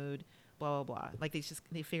from Mood, blah, blah, blah. Like they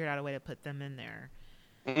figured out a way to put them in there.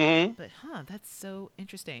 Mm-hmm. But, that's so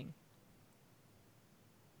interesting.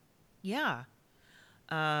 Yeah.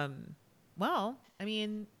 Well, I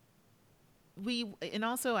mean, and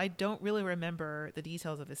also I don't really remember the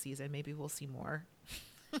details of the season. Maybe we'll see more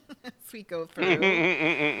as we go through.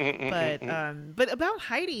 But about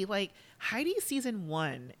Heidi, like Heidi season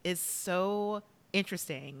 1 is so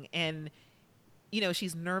interesting, and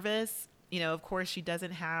she's nervous. Of course she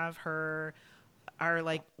doesn't have our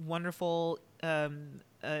like wonderful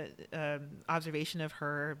observation of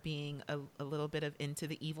her being a little bit of into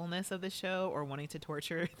the evilness of the show or wanting to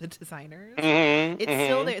torture the designers. It's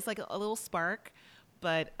still there. It's like a little spark,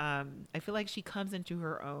 but I feel like she comes into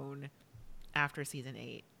her own after season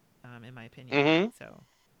 8, in my opinion. So,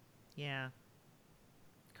 yeah.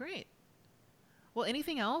 Great. Well,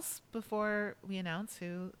 anything else before we announce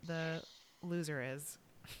who the loser is?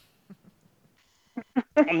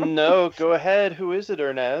 No, go ahead. Who is it,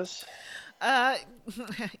 Ernest?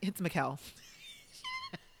 It's Mikkel.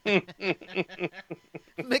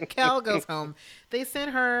 Mikkel goes home. They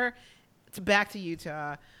sent her back to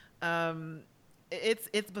Utah.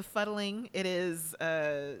 It's befuddling. It is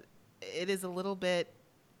a little bit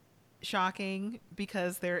shocking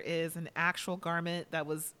because there is an actual garment that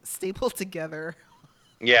was stapled together.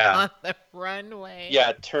 Yeah. On the runway.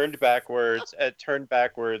 Yeah, turned backwards and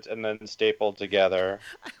then stapled together.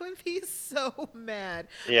 I would be so mad.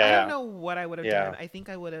 Yeah. I don't know what I would have done. I think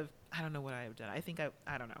I would have. I don't know what I would have done.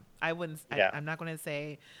 I don't know. I wouldn't. Yeah. I'm not going to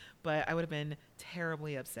say, but I would have been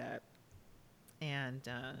terribly upset. And,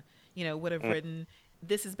 would have written,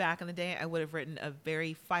 this is back in the day, I would have written a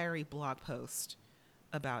very fiery blog post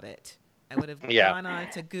about it. I would have gone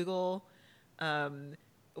on to Google,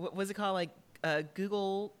 what was it called? Like,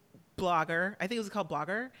 Google Blogger. I think it was called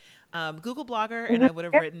Blogger. Google Blogger, and I would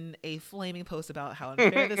have written a flaming post about how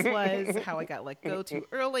unfair this was, how I got let go too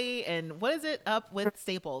early, and what is it up with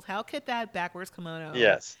staples? How could that backwards kimono?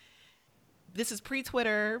 Yes. This is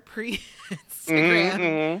pre-Twitter,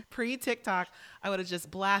 pre-Instagram, pre-TikTok. I would have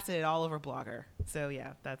just blasted it all over Blogger. So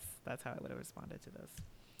yeah, that's how I would have responded to this.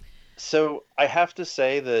 So I have to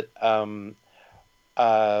say that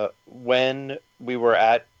when we were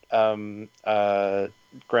at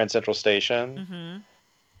Grand Central Station,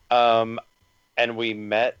 and we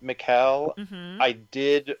met Mikkel, I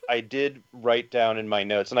did write down in my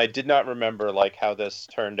notes, and I did not remember like how this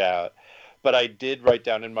turned out, but I did write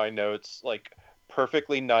down in my notes like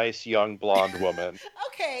perfectly nice young blonde woman.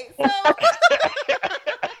 Okay, so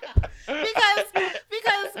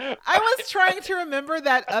because I was trying to remember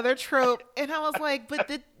that other trope, and I was like, but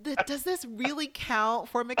does this really count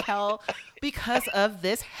for Mikkel because of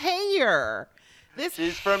this hair?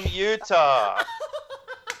 She's from Utah.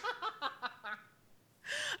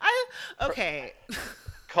 Okay.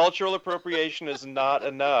 Cultural appropriation is not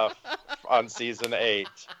enough on season 8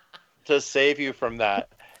 to save you from that.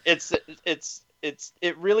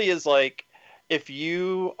 It really is like if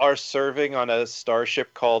you are serving on a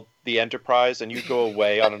starship called the Enterprise and you go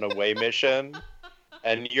away on an away mission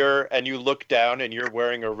and you look down and you're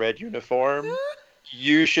wearing a red uniform,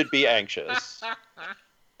 you should be anxious.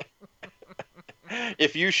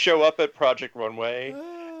 If you show up at Project Runway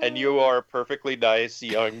and you are a perfectly nice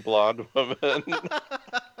young blonde woman.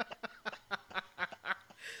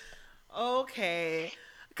 Okay.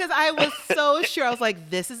 Because I was so sure. I was like,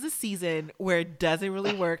 this is the season where it doesn't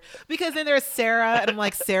really work. Because then there's Sarah, and I'm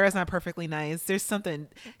like, Sarah's not perfectly nice. There's something.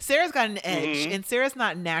 Sarah's got an edge, and Sarah's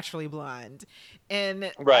not naturally blonde.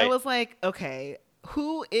 And I was like, okay,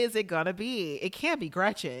 who is it going to be? It can't be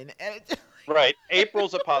Gretchen. Right.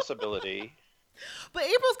 April's a possibility. But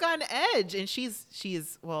April's got an edge, and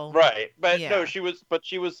she's well. Right, but no, she was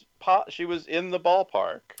in the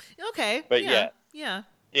ballpark. Okay, but yeah. All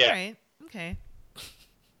right, okay.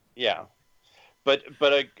 Yeah, but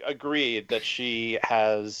I agreed that she's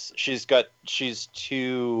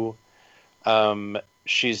too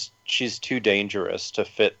dangerous to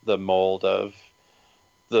fit the mold of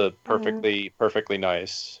the perfectly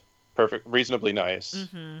nice, reasonably nice.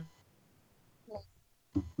 Mm-hmm.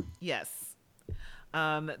 Yes.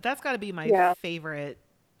 That's got to be my favorite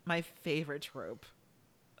trope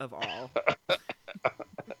of all.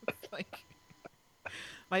 Like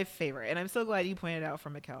my favorite, and I'm so glad you pointed out for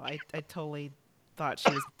Mikkel. I totally thought she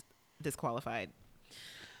was disqualified.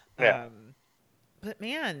 Yeah. But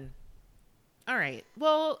man, all right.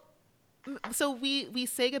 Well, so we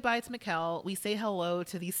say goodbye to Mikkel. We say hello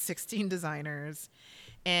to these 16 designers.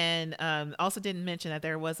 And also didn't mention that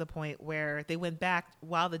there was a point where they went back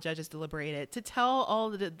while the judges deliberated to tell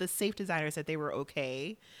all the safe designers that they were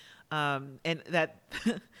okay, and that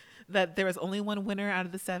that there was only one winner out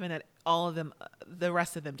of the 7, and all of them, the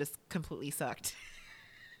rest of them just completely sucked.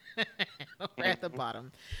 We're at the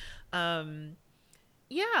bottom.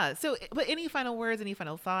 Yeah. So, but any final words, any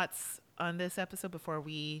final thoughts on this episode before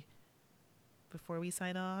we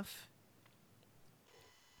sign off?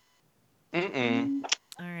 Mm-mm.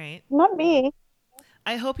 All right. Not me.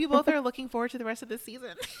 I hope you both are looking forward to the rest of this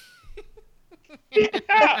season.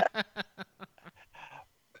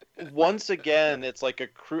 Once again, it's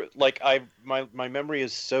like my memory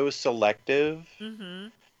is so selective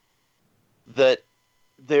that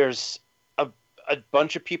there's a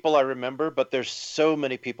bunch of people I remember, but there's so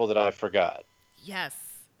many people that I forgot. Yes.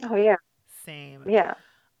 Oh yeah. Same. Yeah.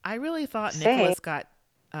 I really thought Same. Nicholas got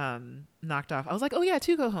knocked off. I was like, oh yeah,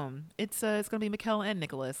 2 go home. It's gonna be Mikkel and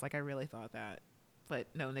Nicholas. Like I really thought that, but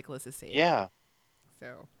no, Nicholas is safe. Yeah.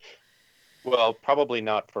 So. Well, probably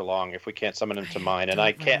not for long if we can't summon him to mind, and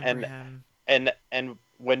I can't. And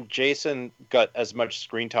when Jason got as much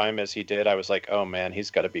screen time as he did, I was like, oh man, he's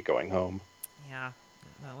got to be going home. Yeah,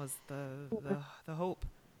 that was the hope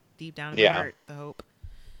deep down in the heart. The hope.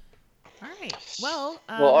 All right. Well.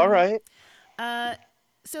 All right.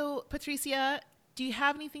 So Patricia, do you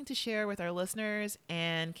have anything to share with our listeners,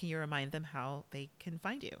 and can you remind them how they can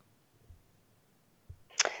find you?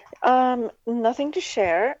 Nothing to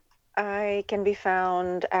share. I can be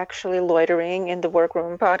found actually loitering in the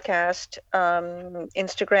Workroom Podcast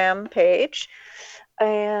Instagram page.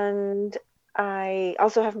 And I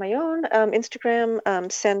also have my own Instagram,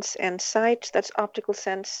 Sense and Sight. That's optical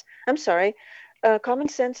sense. I'm sorry. Common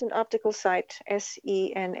Sense and Optical Sight,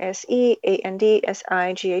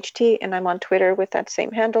 SenseAndSight. And I'm on Twitter with that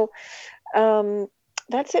same handle.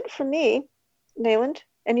 That's it for me. Nayland,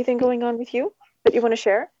 anything going on with you that you want to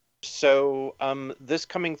share? So, this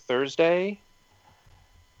coming Thursday,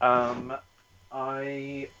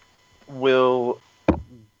 I will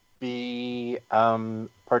be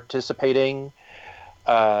participating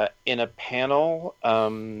in a panel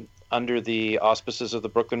under the auspices of the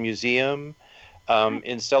Brooklyn Museum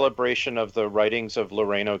in celebration of the writings of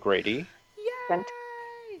Lorraine O'Grady. Yay!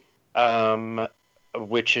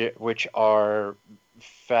 Which are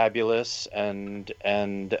fabulous and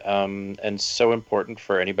so important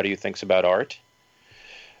for anybody who thinks about art.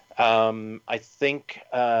 I think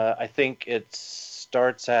it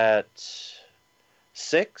starts at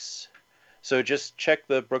 6, so just check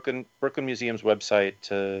the Brooklyn Museum's website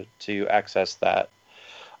to access that.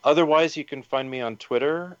 Otherwise, you can find me on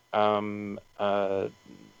Twitter at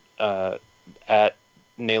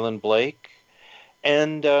Nayland Blake,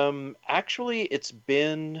 and actually, it's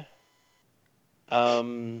been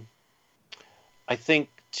I think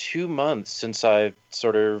 2 months since I've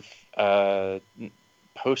sort of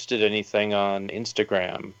posted anything on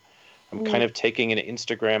Instagram. I'm kind of taking an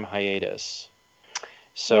Instagram hiatus.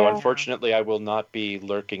 So unfortunately, I will not be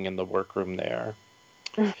lurking in the workroom there.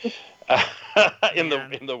 in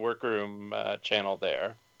the workroom channel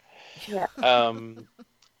there. Yeah.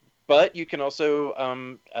 But you can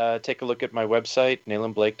also take a look at my website,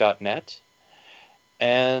 naylandblake.net.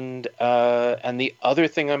 And the other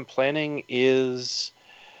thing I'm planning is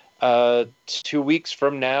 2 weeks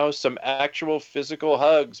from now, some actual physical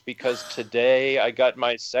hugs, because today I got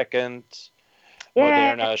my second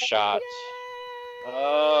Moderna shot.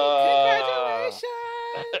 Congratulations!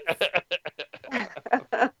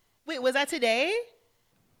 Wait, was that today?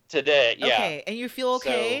 Today, yeah. Okay, and you feel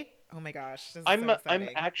okay? So, oh my gosh, this is I'm so exciting.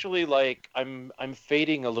 actually like I'm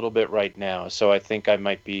fading a little bit right now, so I think I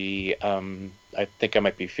might be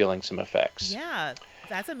feeling some effects. Yeah,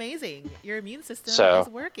 that's amazing. Your immune system is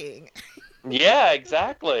working. Yeah,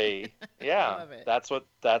 exactly. Yeah, I love it. that's what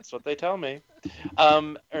they tell me.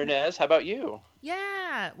 Ernest, how about you?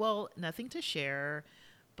 Yeah, well, nothing to share,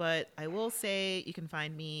 but I will say you can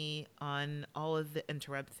find me on all of the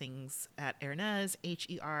interweb things at Ernest,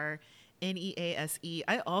 HERNEASE.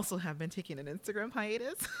 I also have been taking an Instagram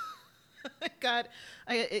hiatus.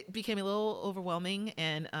 It became a little overwhelming,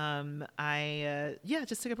 and I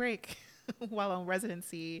just took a break while on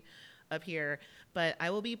residency up here. But I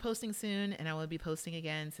will be posting soon, and I will be posting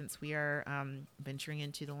again since we are venturing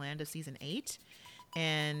into the land of season 8.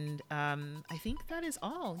 And I think that is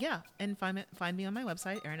all. Yeah, and find me on my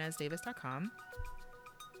website, erinezdavis.com.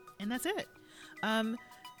 And that's it.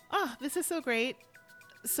 This is so great.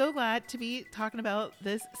 So glad to be talking about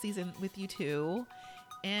this season with you two.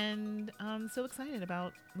 And I'm so excited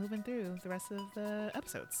about moving through the rest of the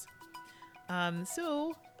episodes.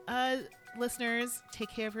 Listeners, take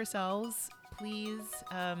care of yourselves. Please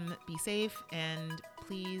be safe, and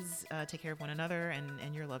please take care of one another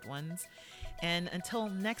and your loved ones. And until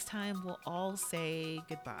next time, we'll all say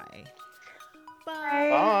goodbye.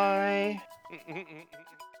 Bye.